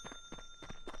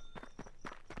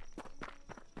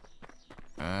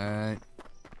 I don't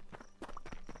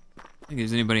think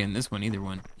there's anybody in this one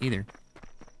either.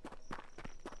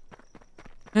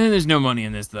 There's no money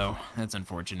in this though. That's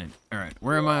unfortunate. Alright,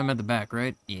 where am I? I'm at the back,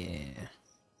 right? Yeah.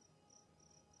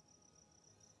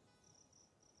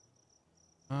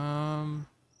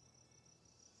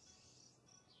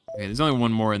 Okay, there's only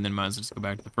one more and then might as well just go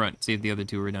back to the front and see if the other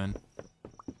two are done.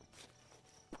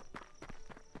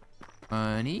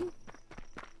 Money?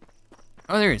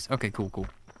 Oh, there it is. Okay, cool.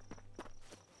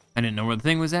 I didn't know where the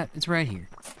thing was at. It's right here.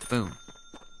 Boom.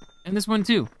 And this one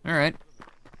too. Alright.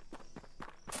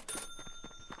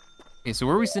 Okay, so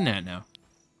where are we sitting at now?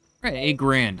 We're at 8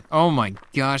 grand. Oh my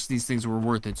gosh, these things were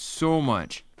worth it so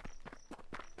much.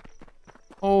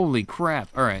 Holy crap.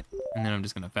 Alright. And then I'm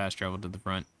just gonna fast travel to the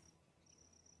front.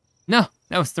 No,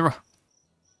 that was the wrong.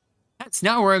 That's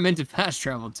not where I meant to fast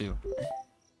travel to.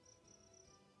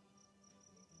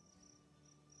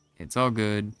 It's all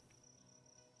good.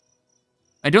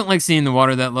 I don't like seeing the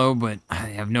water that low, but I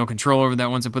have no control over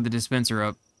that once I put the dispenser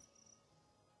up.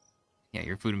 Yeah,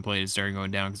 your food and plate is starting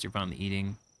going down because you're finally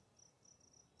eating.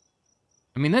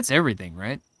 I mean, that's everything,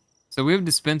 right? So we have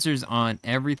dispensers on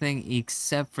everything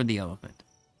except for the elephant.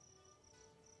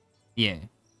 Yeah.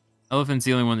 Elephant's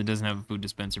the only one that doesn't have a food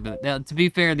dispenser, but to be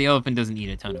fair, the elephant doesn't eat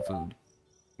a ton of food.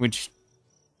 Which,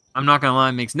 I'm not gonna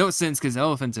lie, makes no sense because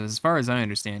elephants, as far as I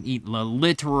understand, eat a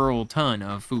literal ton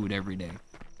of food every day.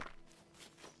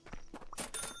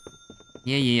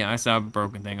 Yeah, I saw a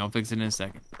broken thing. I'll fix it in a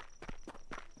second.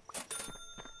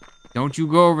 Don't you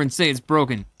go over and say it's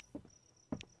broken.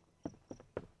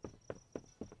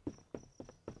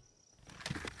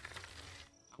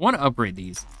 I want to upgrade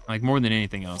these. Like, more than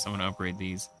anything else, I want to upgrade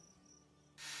these.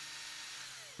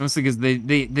 Mostly because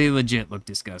they legit look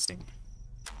disgusting.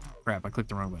 Crap, I clicked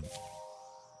the wrong button.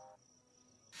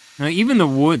 Now, even the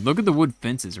wood. Look at the wood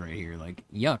fences right here. Like,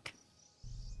 yuck.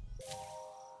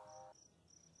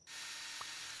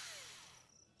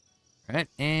 Right,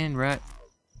 and right.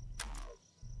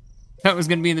 That was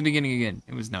going to be in the beginning again.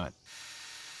 It was not.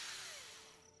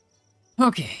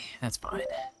 Okay, that's fine.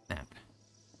 Map.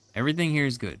 Everything here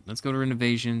is good. Let's go to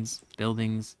renovations,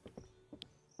 buildings.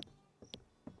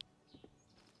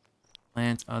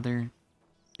 Plants, other.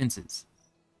 Fences.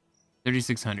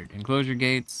 3,600. Enclosure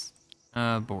gates.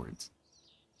 Boards.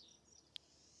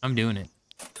 I'm doing it.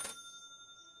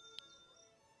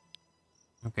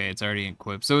 Okay, it's already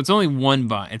equipped. So it's only one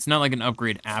buy. It's not like an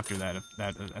upgrade after that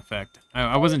effect.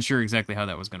 I wasn't sure exactly how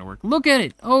that was going to work. Look at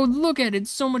it! Oh, look at it!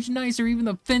 It's so much nicer. Even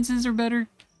the fences are better.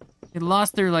 It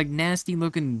lost their, like,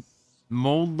 nasty-looking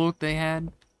mold look they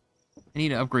had. I need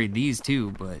to upgrade these,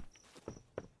 too, but...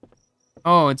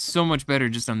 Oh, it's so much better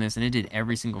just on this, and it did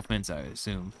every single fence, I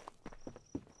assume.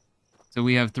 So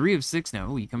we have 3 of 6 now.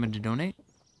 Oh, you coming to donate?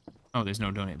 Oh, there's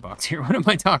no donate box here. What am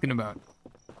I talking about?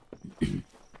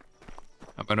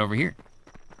 How about over here?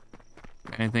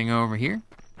 Anything over here?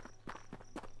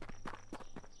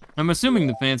 I'm assuming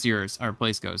the fancier our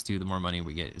place goes to, the more money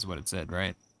we get, is what it said,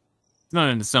 right? It's not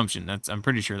an assumption. I'm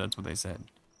pretty sure that's what they said.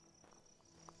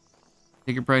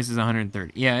 Ticket price is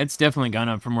 130. Yeah, it's definitely gone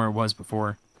up from where it was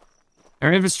before.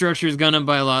 Our infrastructure has gone up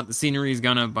by a lot. The scenery has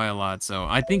gone up by a lot. So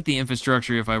I think the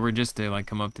infrastructure, if I were just to like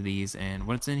come up to these and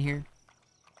what's in here?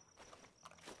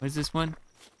 What is this one?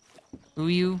 Who are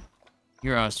you?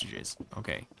 You're ostriches.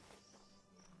 Okay.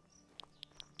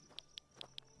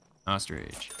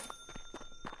 Ostrich.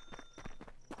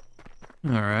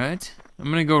 Alright. I'm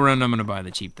gonna go around, I'm gonna buy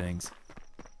the cheap things.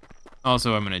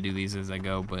 Also, I'm gonna do these as I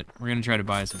go, but we're gonna try to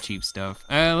buy some cheap stuff.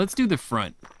 Let's do the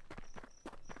front.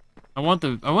 I want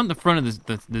the front of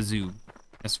the zoo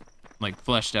as like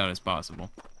fleshed out as possible.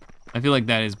 I feel like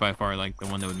that is by far like the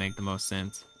one that would make the most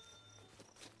sense.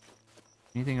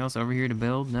 Anything else over here to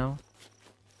build? No?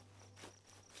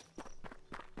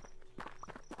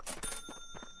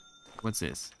 What's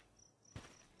this?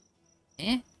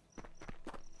 Eh?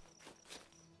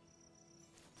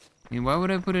 I mean, why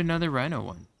would I put another rhino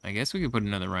one? I guess we could put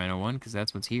another rhino one, because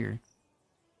that's what's here.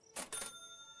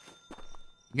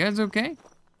 You guys okay?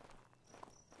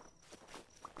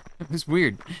 It's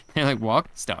weird. They're like, walk,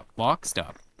 stop, walk,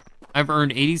 stop. I've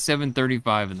earned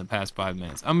 87.35 in the past 5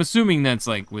 minutes. I'm assuming that's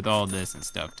like with all this and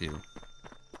stuff too.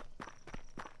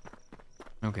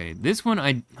 Okay, this one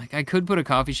I could put a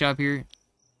coffee shop here,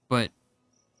 but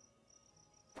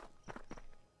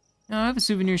no, I have a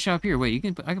souvenir shop here. Wait,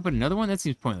 I can put another one? That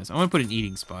seems pointless. I want to put an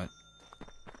eating spot.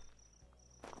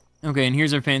 Okay, and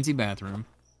here's our fancy bathroom.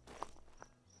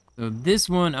 So this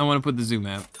one I want to put the zoo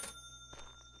map.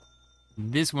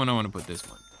 This one I want to put this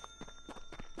one.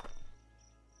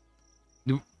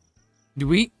 Do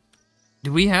we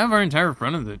have our entire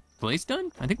front of the place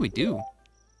done? I think we do.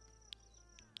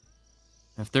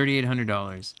 I have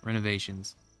 $3,800.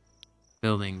 Renovations.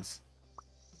 Buildings.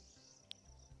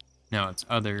 No, it's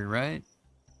other, right?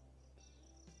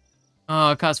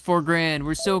 Oh, it costs $4 grand.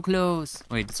 We're so close.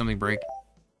 Wait, did something break?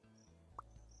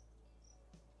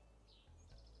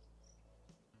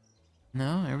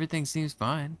 No, everything seems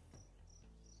fine.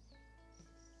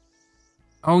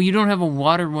 Oh, you don't have a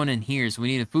water one in here, so we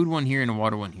need a food one here and a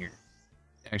water one here.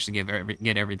 Actually,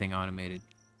 get everything automated.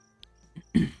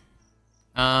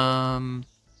 All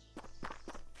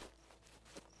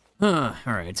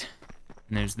right.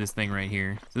 And there's this thing right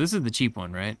here. So this is the cheap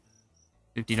one, right?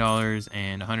 $50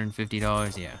 and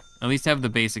 $150. Yeah. At least have the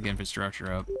basic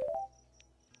infrastructure up.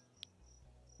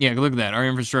 Yeah, look at that. Our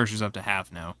infrastructure's up to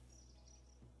half now.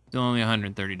 Still only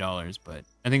 $130, but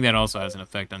I think that also has an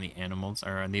effect on the animals,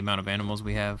 or on the amount of animals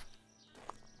we have.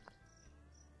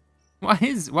 Why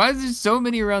is there so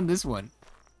many around this one?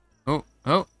 Oh,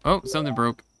 something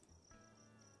broke.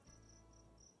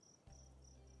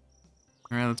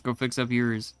 All right, let's go fix up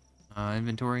yours.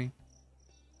 Inventory.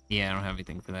 Yeah, I don't have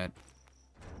anything for that.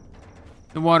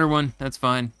 The water one, that's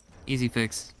fine. Easy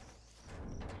fix.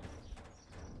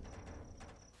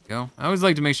 Go. I always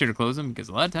like to make sure to close them because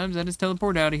a lot of times I just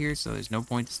teleport out of here, so there's no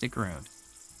point to stick around.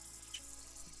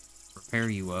 Prepare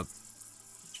you up.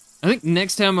 I think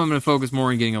next time I'm going to focus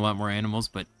more on getting a lot more animals,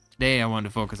 but today I wanted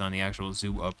to focus on the actual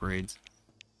zoo upgrades.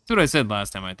 That's what I said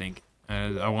last time, I think.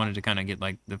 I wanted to kind of get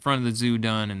like the front of the zoo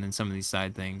done and then some of these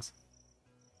side things.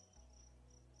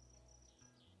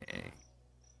 Okay.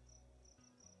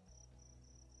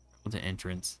 Go to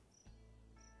entrance.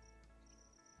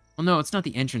 Well, no, it's not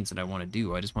the entrance that I want to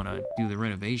do. I just want to do the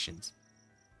renovations.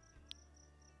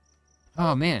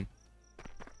 Oh, man.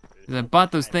 'Cause I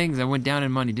bought those things. I went down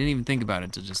in money. Didn't even think about it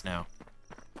until just now.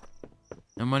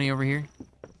 No money over here?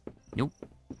 Nope.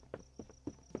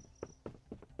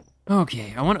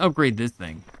 Okay, I want to upgrade this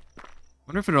thing.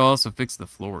 Wonder if it'll also fix the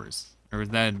floors. Or is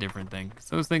that a different thing? 'Cause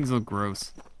those things look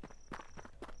gross.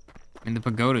 And the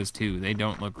pagodas, too. They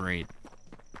don't look great.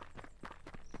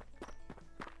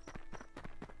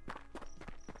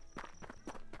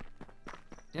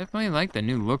 Definitely like the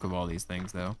new look of all these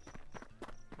things, though.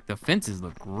 The fences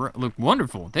look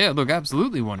wonderful. They look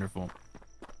absolutely wonderful.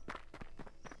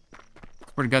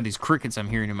 Swear to God, these crickets I'm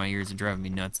hearing in my ears are driving me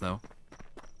nuts, though.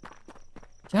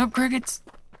 Shut up, crickets!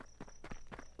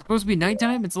 It's supposed to be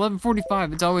nighttime? It's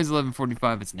 11:45. It's always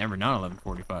 11:45. It's never not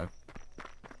 11:45.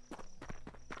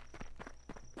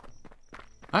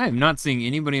 I am not seeing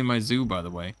anybody in my zoo, by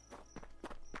the way.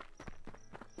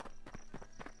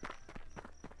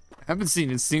 I haven't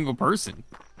seen a single person.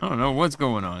 I don't know what's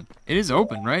going on. It is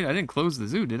open, right? I didn't close the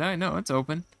zoo, did I? No, it's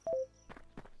open.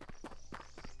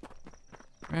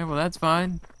 Alright, well, that's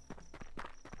fine.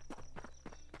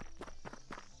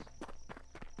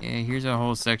 Yeah, here's a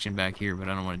whole section back here, but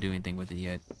I don't want to do anything with it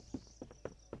yet.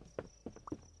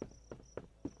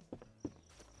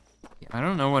 Yeah, I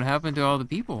don't know what happened to all the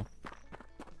people.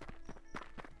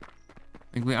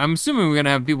 Like I'm assuming we're going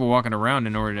to have people walking around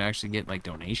in order to actually get, like,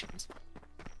 donations.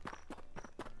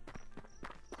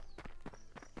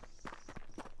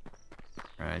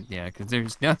 Right, yeah, because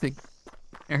there's nothing.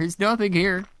 There's nothing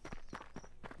here.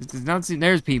 This does not seem.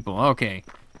 There's people. Okay.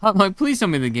 I'm like, please tell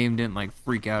me the game didn't like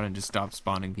freak out and just stop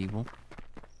spawning people.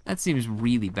 That seems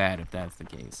really bad if that's the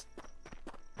case.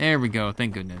 There we go.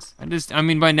 Thank goodness. I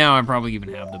mean, by now I probably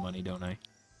even have the money, don't I?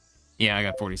 Yeah, I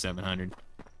got 4,700.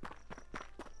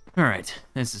 All right,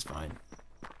 this is fine.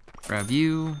 Grab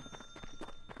you.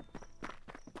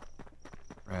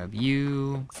 Grab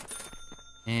you.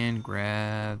 And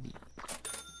grab you.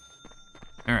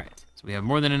 Alright, so we have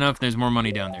more than enough. There's more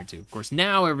money down there, too. Of course,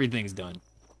 now everything's done.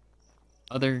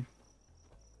 Other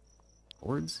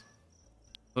boards?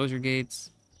 Closure gates?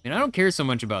 I mean, I don't care so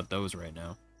much about those right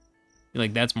now. I feel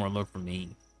like that's more look for me.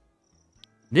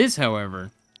 This,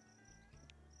 however...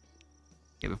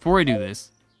 Okay, before I do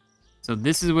this... So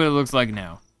this is what it looks like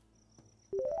now.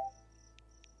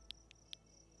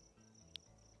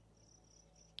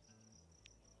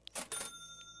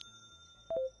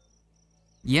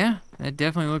 Yeah, that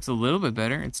definitely looks a little bit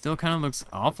better. It still kind of looks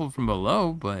awful from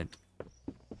below, but...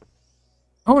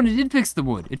 Oh, and it did fix the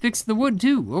wood. It fixed the wood,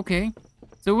 too. Okay.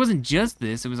 So it wasn't just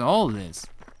this, it was all of this.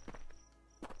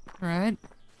 Alright.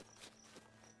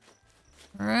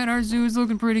 Alright, our zoo is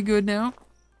looking pretty good now.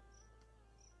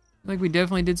 Like we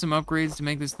definitely did some upgrades to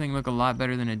make this thing look a lot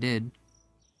better than it did.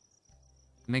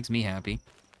 It makes me happy.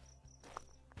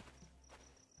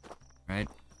 Right.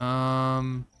 I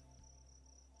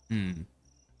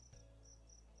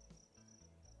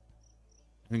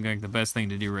think like the best thing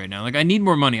to do right now. Like I need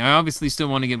more money. I obviously still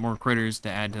want to get more critters to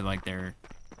add to like the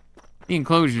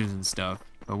enclosures and stuff,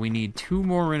 but we need 2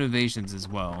 more renovations as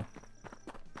well.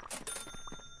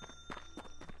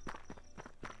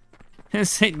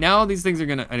 Say now these things are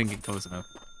gonna. I didn't get close enough.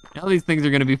 Now these things are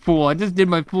gonna be full. I just did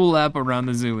my full lap around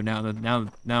the zoo, and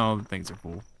now things are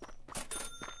full.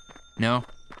 No,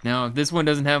 if this one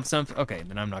doesn't have some, okay,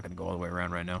 then I'm not gonna go all the way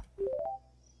around right now.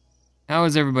 How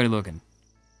is everybody looking?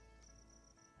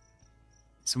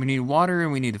 So we need water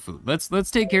and we need the food.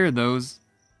 Let's take care of those.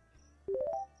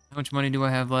 How much money do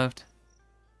I have left?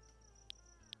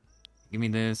 Give me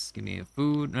this. Give me a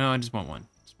food. No, I just want one.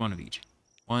 Just one of each.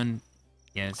 1,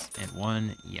 yes, and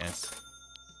 1, yes.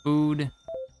 Food.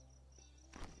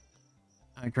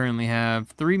 I currently have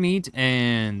 3 meat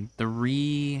and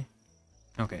 3...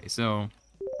 Okay, so...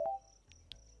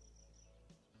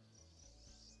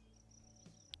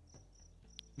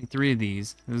 Need 3 of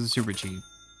these. This is super cheap.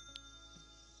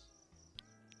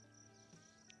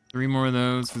 3 more of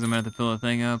those, because I'm going to have to fill a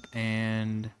thing up,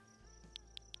 and...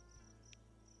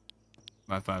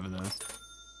 About 5 of those.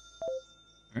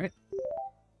 Alright.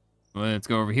 Let's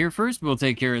go over here first. We'll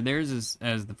take care of theirs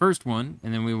as the first one,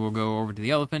 and then we will go over to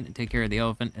the elephant and take care of the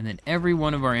elephant, and then every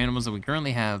one of our animals that we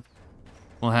currently have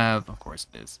will have... Of course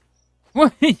it is.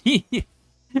 What?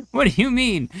 What do you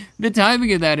mean? The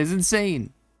timing of that is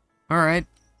insane. Alright.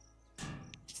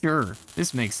 Sure.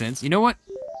 This makes sense. You know what?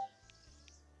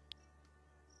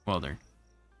 Welder.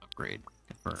 Upgrade.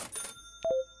 Confirm.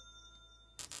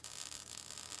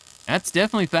 That's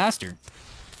definitely faster.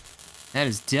 That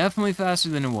is definitely faster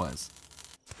than it was.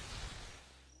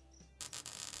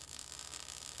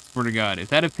 Swear to God, if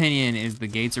that opinion is the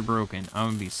gates are broken, I'm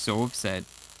gonna be so upset.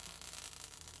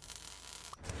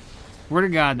 Swear to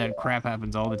God, that crap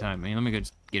happens all the time. I mean, let me go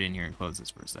just get in here and close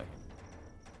this for a second.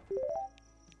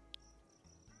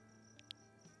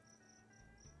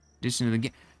 Addition to the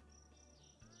game.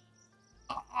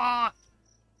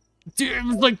 Dude, it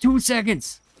was like 2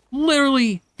 seconds.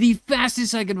 Literally the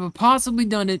fastest I could have possibly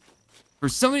done it. For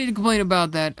somebody to complain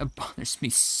about that, it bothers me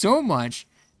so much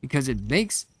because it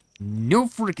makes no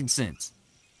freaking sense.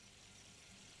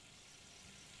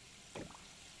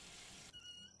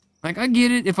 Like, I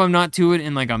get it if I'm not to it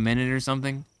in like a minute or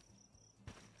something.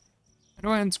 How do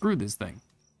I unscrew this thing?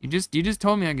 You just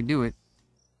told me I could do it.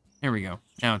 There we go.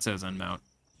 Now it says unmount.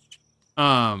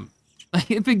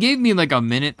 If it gave me like a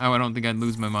minute, I don't think I'd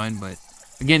lose my mind, but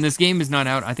again, this game is not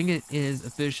out. I think it is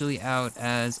officially out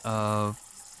as of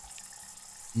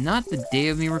not the day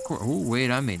of me record. Oh, wait,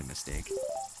 I made a mistake.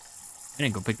 I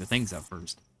didn't go pick the things up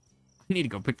first. I need to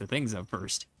go pick the things up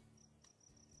first.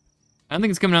 I don't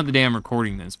think it's coming out the day I'm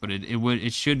recording this, but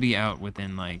it should be out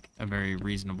within like a very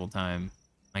reasonable time.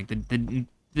 Like the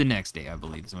next day, I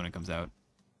believe, is when it comes out.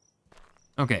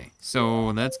 Okay, so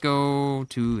let's go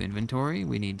to inventory.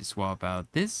 We need to swap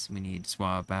out this. We need to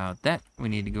swap out that. We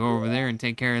need to go over there and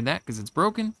take care of that because it's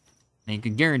broken. And you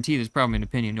can guarantee there's probably an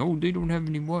opinion. Oh, they don't have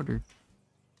any water.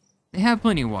 They have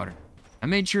plenty of water. I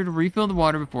made sure to refill the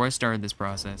water before I started this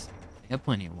process. They have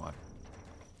plenty of water.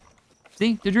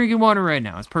 See, they're drinking water right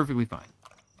now. It's perfectly fine.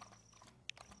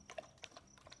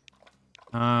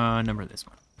 Number this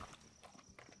one.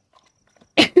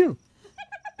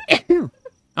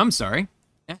 I'm sorry.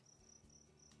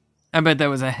 I bet that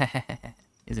was a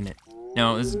isn't it?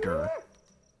 No, this is grr.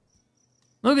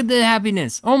 Look at the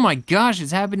happiness. Oh my gosh,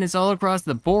 it's happiness all across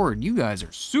the board. You guys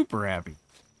are super happy.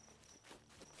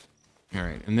 All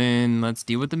right, and then let's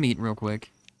deal with the meat real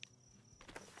quick.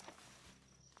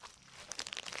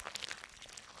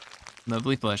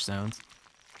 Lovely flesh sounds.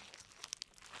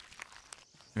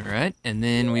 All right, and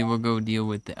then we will go deal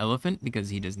with the elephant because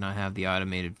he does not have the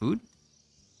automated food.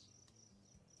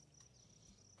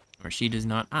 Or she does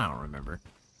not. I don't remember.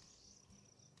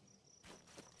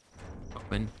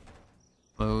 Open.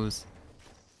 Close.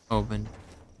 Open.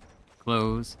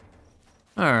 Close.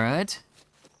 Alright.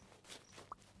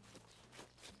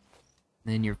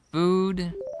 Then your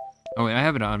food. Oh, wait, I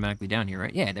have it automatically down here,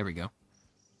 right? Yeah, there we go.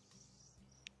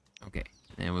 Okay.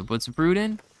 Then we'll put some fruit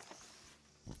in.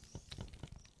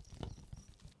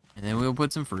 And then we'll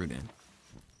put some fruit in.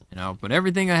 And I'll put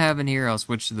everything I have in here. I'll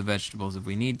switch to the vegetables if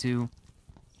we need to.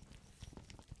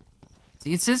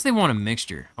 See, it says they want a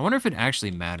mixture. I wonder if it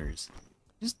actually matters.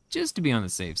 Just to be on the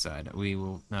safe side, we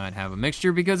will not have a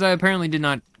mixture because I apparently did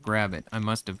not grab it. I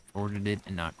must have ordered it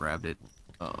and not grabbed it.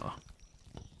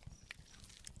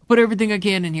 Put everything I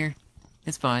can in here.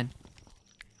 It's fine.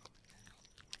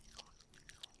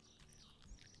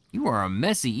 You are a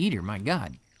messy eater, my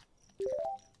God.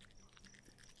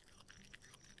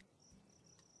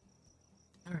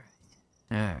 Alright.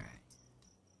 Alright.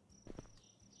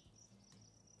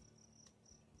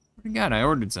 God, I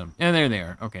ordered some. Yeah, there they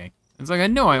are. Okay. It's like I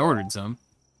know I ordered some.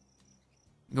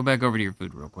 Go back over to your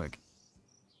food real quick.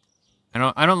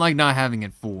 I don't like not having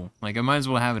it full. Like, I might as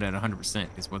well have it at 100%,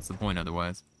 because what's the point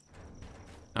otherwise?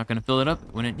 Not gonna fill it up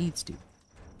when it needs to.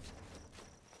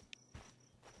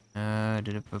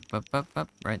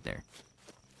 Right there.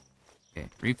 Okay,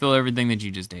 refill everything that you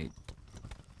just ate.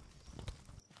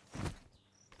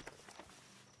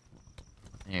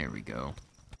 There we go.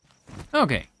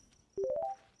 Okay.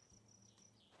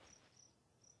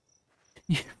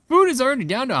 Food is already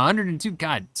down to 102.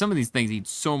 God, some of these things eat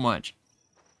so much.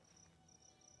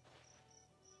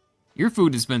 Your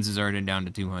food dispense is already down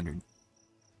to 200.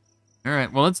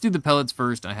 Alright, well, let's do the pellets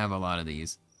first. I have a lot of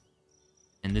these.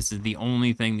 And this is the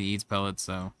only thing that eats pellets,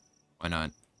 so why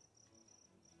not?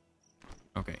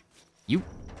 Okay. You.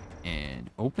 And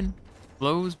open.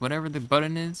 Close, whatever the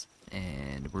button is.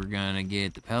 And we're gonna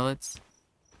get the pellets.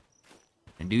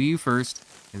 And do you first.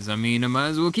 Because, I mean, I might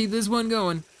as well keep this one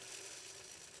going.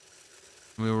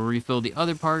 We will refill the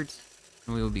other part,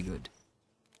 and we will be good.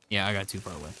 Yeah, I got too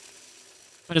far away.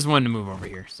 I just wanted to move over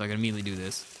here, so I can immediately do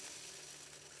this.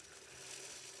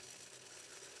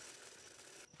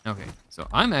 Okay, so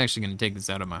I'm actually going to take this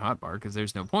out of my hotbar, because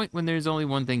there's no point when there's only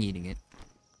one thing eating it.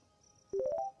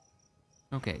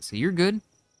 Okay, so you're good?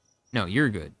 No, you're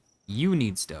good. You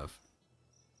need stuff.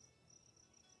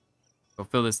 Go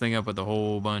fill this thing up with a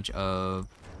whole bunch of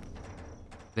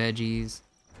veggies.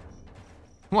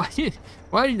 Why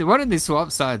did they swap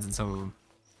sides in some of them?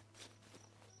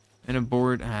 And a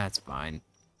board, it's fine.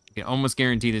 I can almost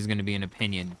guarantee there's going to be an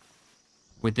opinion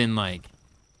within, like,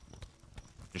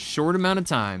 a short amount of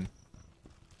time.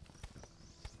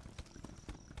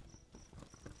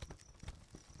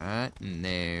 Alright, and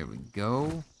there we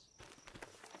go.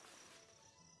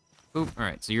 Boop,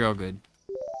 alright, so you're all good.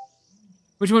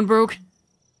 Which one broke?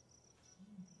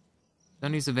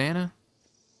 Sunny Savannah?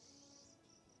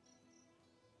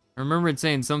 I remember it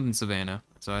saying something Savannah,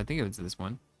 so I think it was this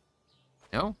one.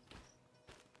 No?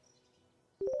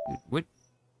 Dude, what?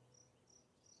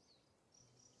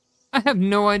 I have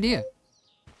no idea.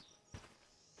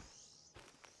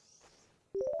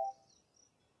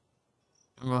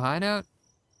 Jungle Hideout?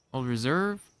 Old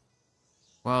Reserve?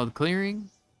 Wild Clearing?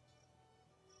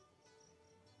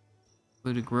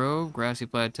 Secluded Grove? Grassy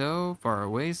Plateau? Far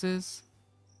Oasis?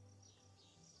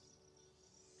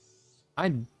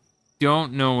 I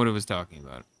don't know what it was talking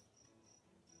about.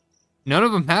 None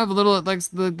of them have a little, like,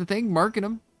 the thing marking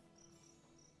them.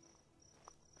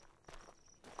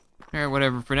 Alright,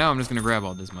 whatever. For now, I'm just gonna grab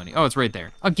all this money. Oh, it's right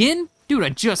there. Again? Dude, I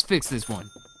just fixed this one.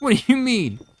 What do you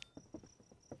mean?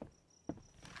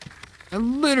 I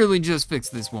literally just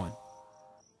fixed this one.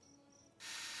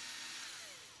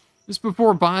 Just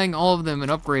before buying all of them and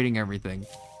upgrading everything.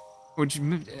 Which,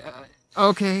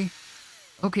 okay.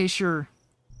 Okay, sure.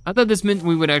 I thought this meant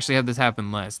we would actually have this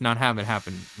happen less, not have it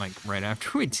happen, like, right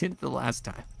after we did the last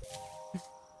time.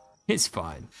 It's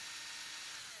fine.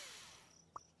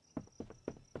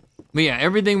 But yeah,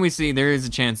 everything we see, there is a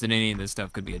chance that any of this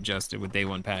stuff could be adjusted with day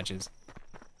one patches.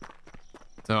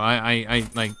 So I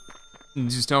like,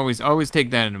 just always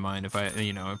take that into mind if I,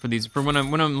 you know, for when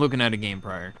I'm looking at a game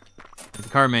prior. The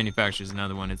car manufacturer's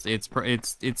another one.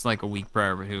 It's like a week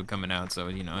prior to it coming out, so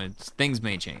you know, things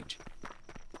may change.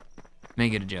 May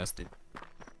get adjusted.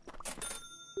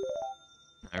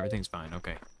 Everything's fine,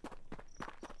 okay.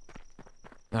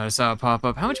 I saw it pop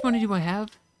up. How much money do I have?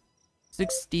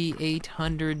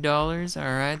 $6,800.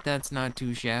 Alright, that's not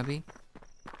too shabby.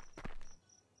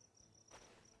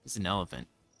 It's an elephant.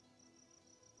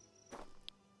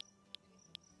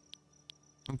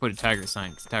 I'm gonna put a tiger sign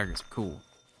because tigers are cool.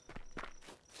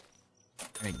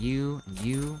 Alright, you, and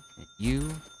you, and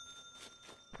you.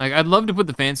 Like, I'd love to put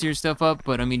the fancier stuff up,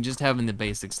 but I mean, just having the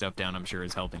basic stuff down, I'm sure,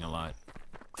 is helping a lot.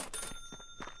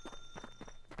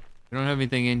 We don't have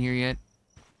anything in here yet.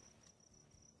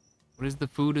 What is the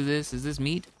food of this? Is this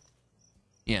meat?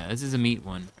 Yeah, this is a meat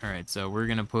one. Alright, so we're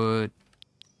gonna put...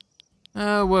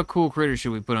 what cool critter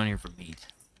should we put on here for meat?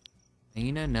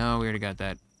 Hyena? No, we already got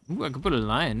that. Ooh, I could put a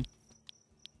lion.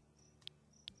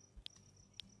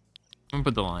 I'm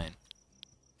gonna put the lion.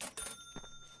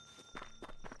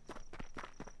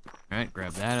 Alright,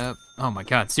 grab that up. Oh my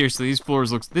god, seriously, these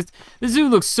floors looks... This zoo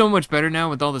looks so much better now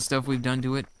with all the stuff we've done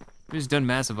to it. We've just done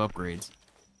massive upgrades.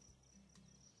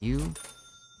 You.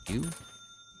 I'm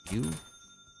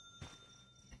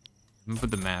gonna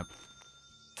put the map.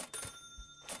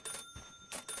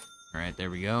 Alright, there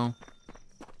we go.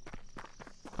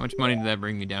 How much money did that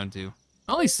bring me down to?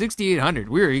 Only 6,800.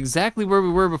 We were exactly where we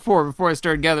were before I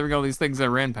started gathering all these things I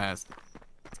ran past.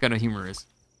 It's kind of humorous.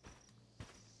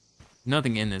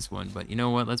 Nothing in this one, but you know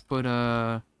what? Let's put,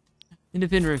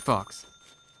 Independent Fox.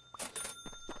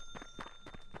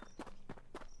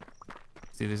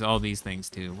 See, there's all these things,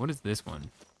 too. What is this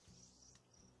one?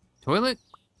 Toilet?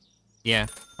 Yeah,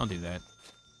 I'll do that.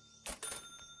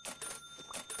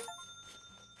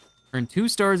 Earn 2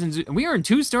 stars in zoo. We earned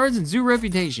 2 stars in zoo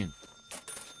reputation.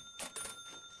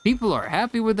 People are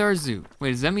happy with our zoo.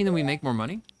 Wait, does that mean that we make more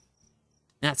money?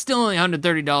 Nah, it's still only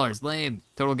 $130. Lame.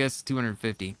 Total guess is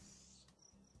 $250.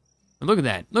 But look at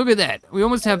that. Look at that. We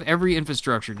almost have every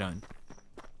infrastructure done.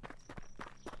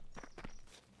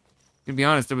 To be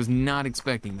honest, I was not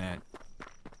expecting that.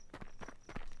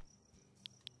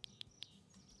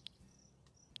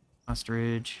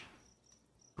 Ostrich.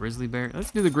 Grizzly bear. Let's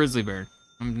do the grizzly bear.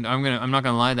 I'm not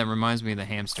gonna lie, that reminds me of the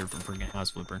hamster from freaking House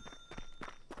Flipper.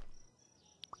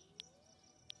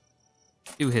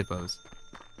 2 hippos.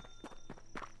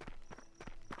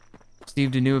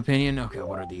 Received a new opinion. Okay,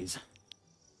 what are these?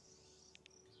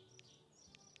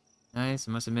 Nice.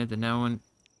 I must admit that now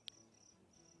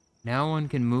one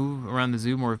can move around the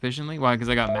zoo more efficiently. Why? Because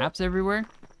I got maps everywhere?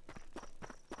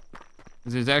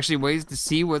 Because there's actually ways to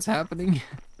see what's happening.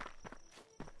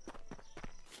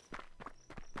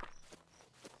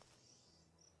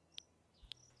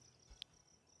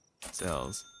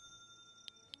 Cells.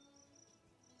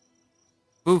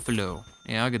 Buffalo.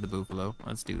 Yeah, I'll get the buffalo.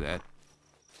 Let's do that.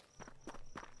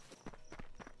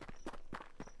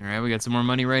 Alright, we got some more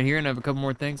money right here, and I have a couple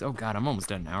more things. Oh god, I'm almost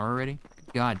done an hour already.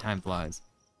 God, time flies.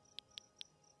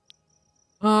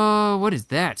 Oh, what is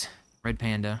that? Red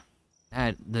panda.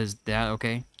 There's that,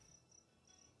 okay.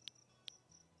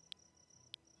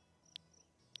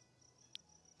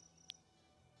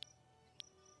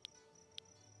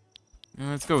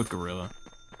 Let's go with gorilla.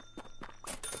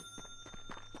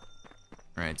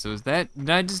 Alright, so is that...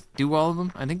 Did I just do all of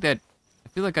them? I think that... I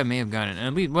feel like I may have gotten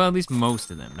at least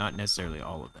most of them, not necessarily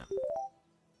all of them.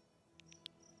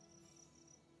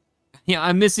 Yeah,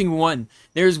 I'm missing one.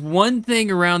 There's one thing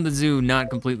around the zoo not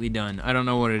completely done. I don't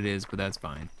know what it is, but that's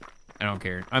fine. I don't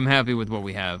care. I'm happy with what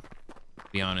we have,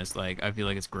 to be honest. Like, I feel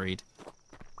like it's great.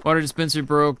 Water dispenser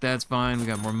broke, that's fine. We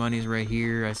got more monies right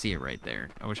here. I see it right there.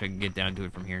 I wish I could get down to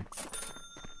it from here.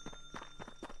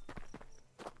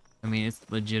 I mean, it's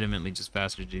legitimately just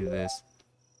faster to do this.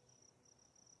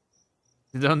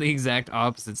 It's on the exact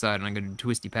opposite side, and I'm gonna do a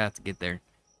twisty path to get there.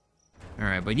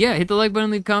 Alright, but yeah, hit the like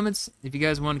button, leave comments if you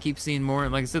guys want to keep seeing more.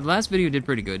 Like I said, the last video did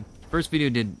pretty good. First video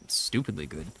did stupidly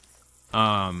good.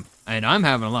 And I'm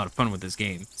having a lot of fun with this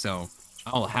game, so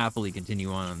I'll happily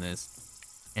continue on this.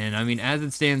 And I mean, as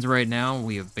it stands right now,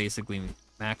 we have basically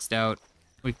maxed out.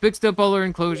 We fixed up all our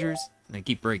enclosures, and they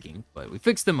keep breaking, but we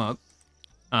fixed them up.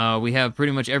 We have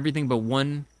pretty much everything but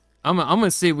one. I'm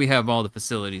gonna say we have all the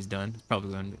facilities done. It's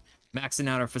probably going to be maxing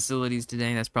out our facilities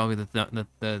today. That's probably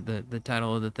the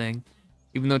title of the thing.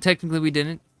 Even though technically we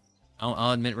didn't.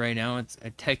 I'll admit right now it's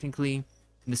technically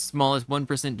the smallest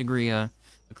 1% degree a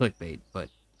clickbait. But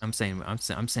I'm saying we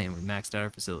maxed out our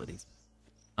facilities.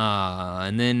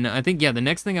 And then I think the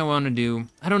next thing I want to do,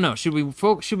 I don't know. Should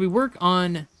we work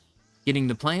on getting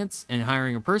the plants and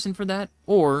hiring a person for that,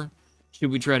 or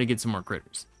should we try to get some more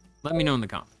critters? Let me know in the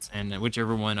comments, and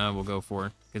whichever one I will go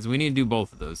for, because we need to do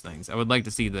both of those things. I would like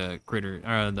to see the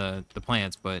the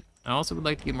plants, but I also would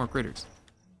like to get more critters.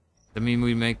 That means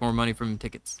we make more money from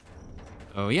tickets.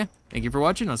 So yeah, thank you for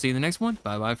watching. I'll see you in the next one.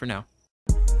 Bye bye for now.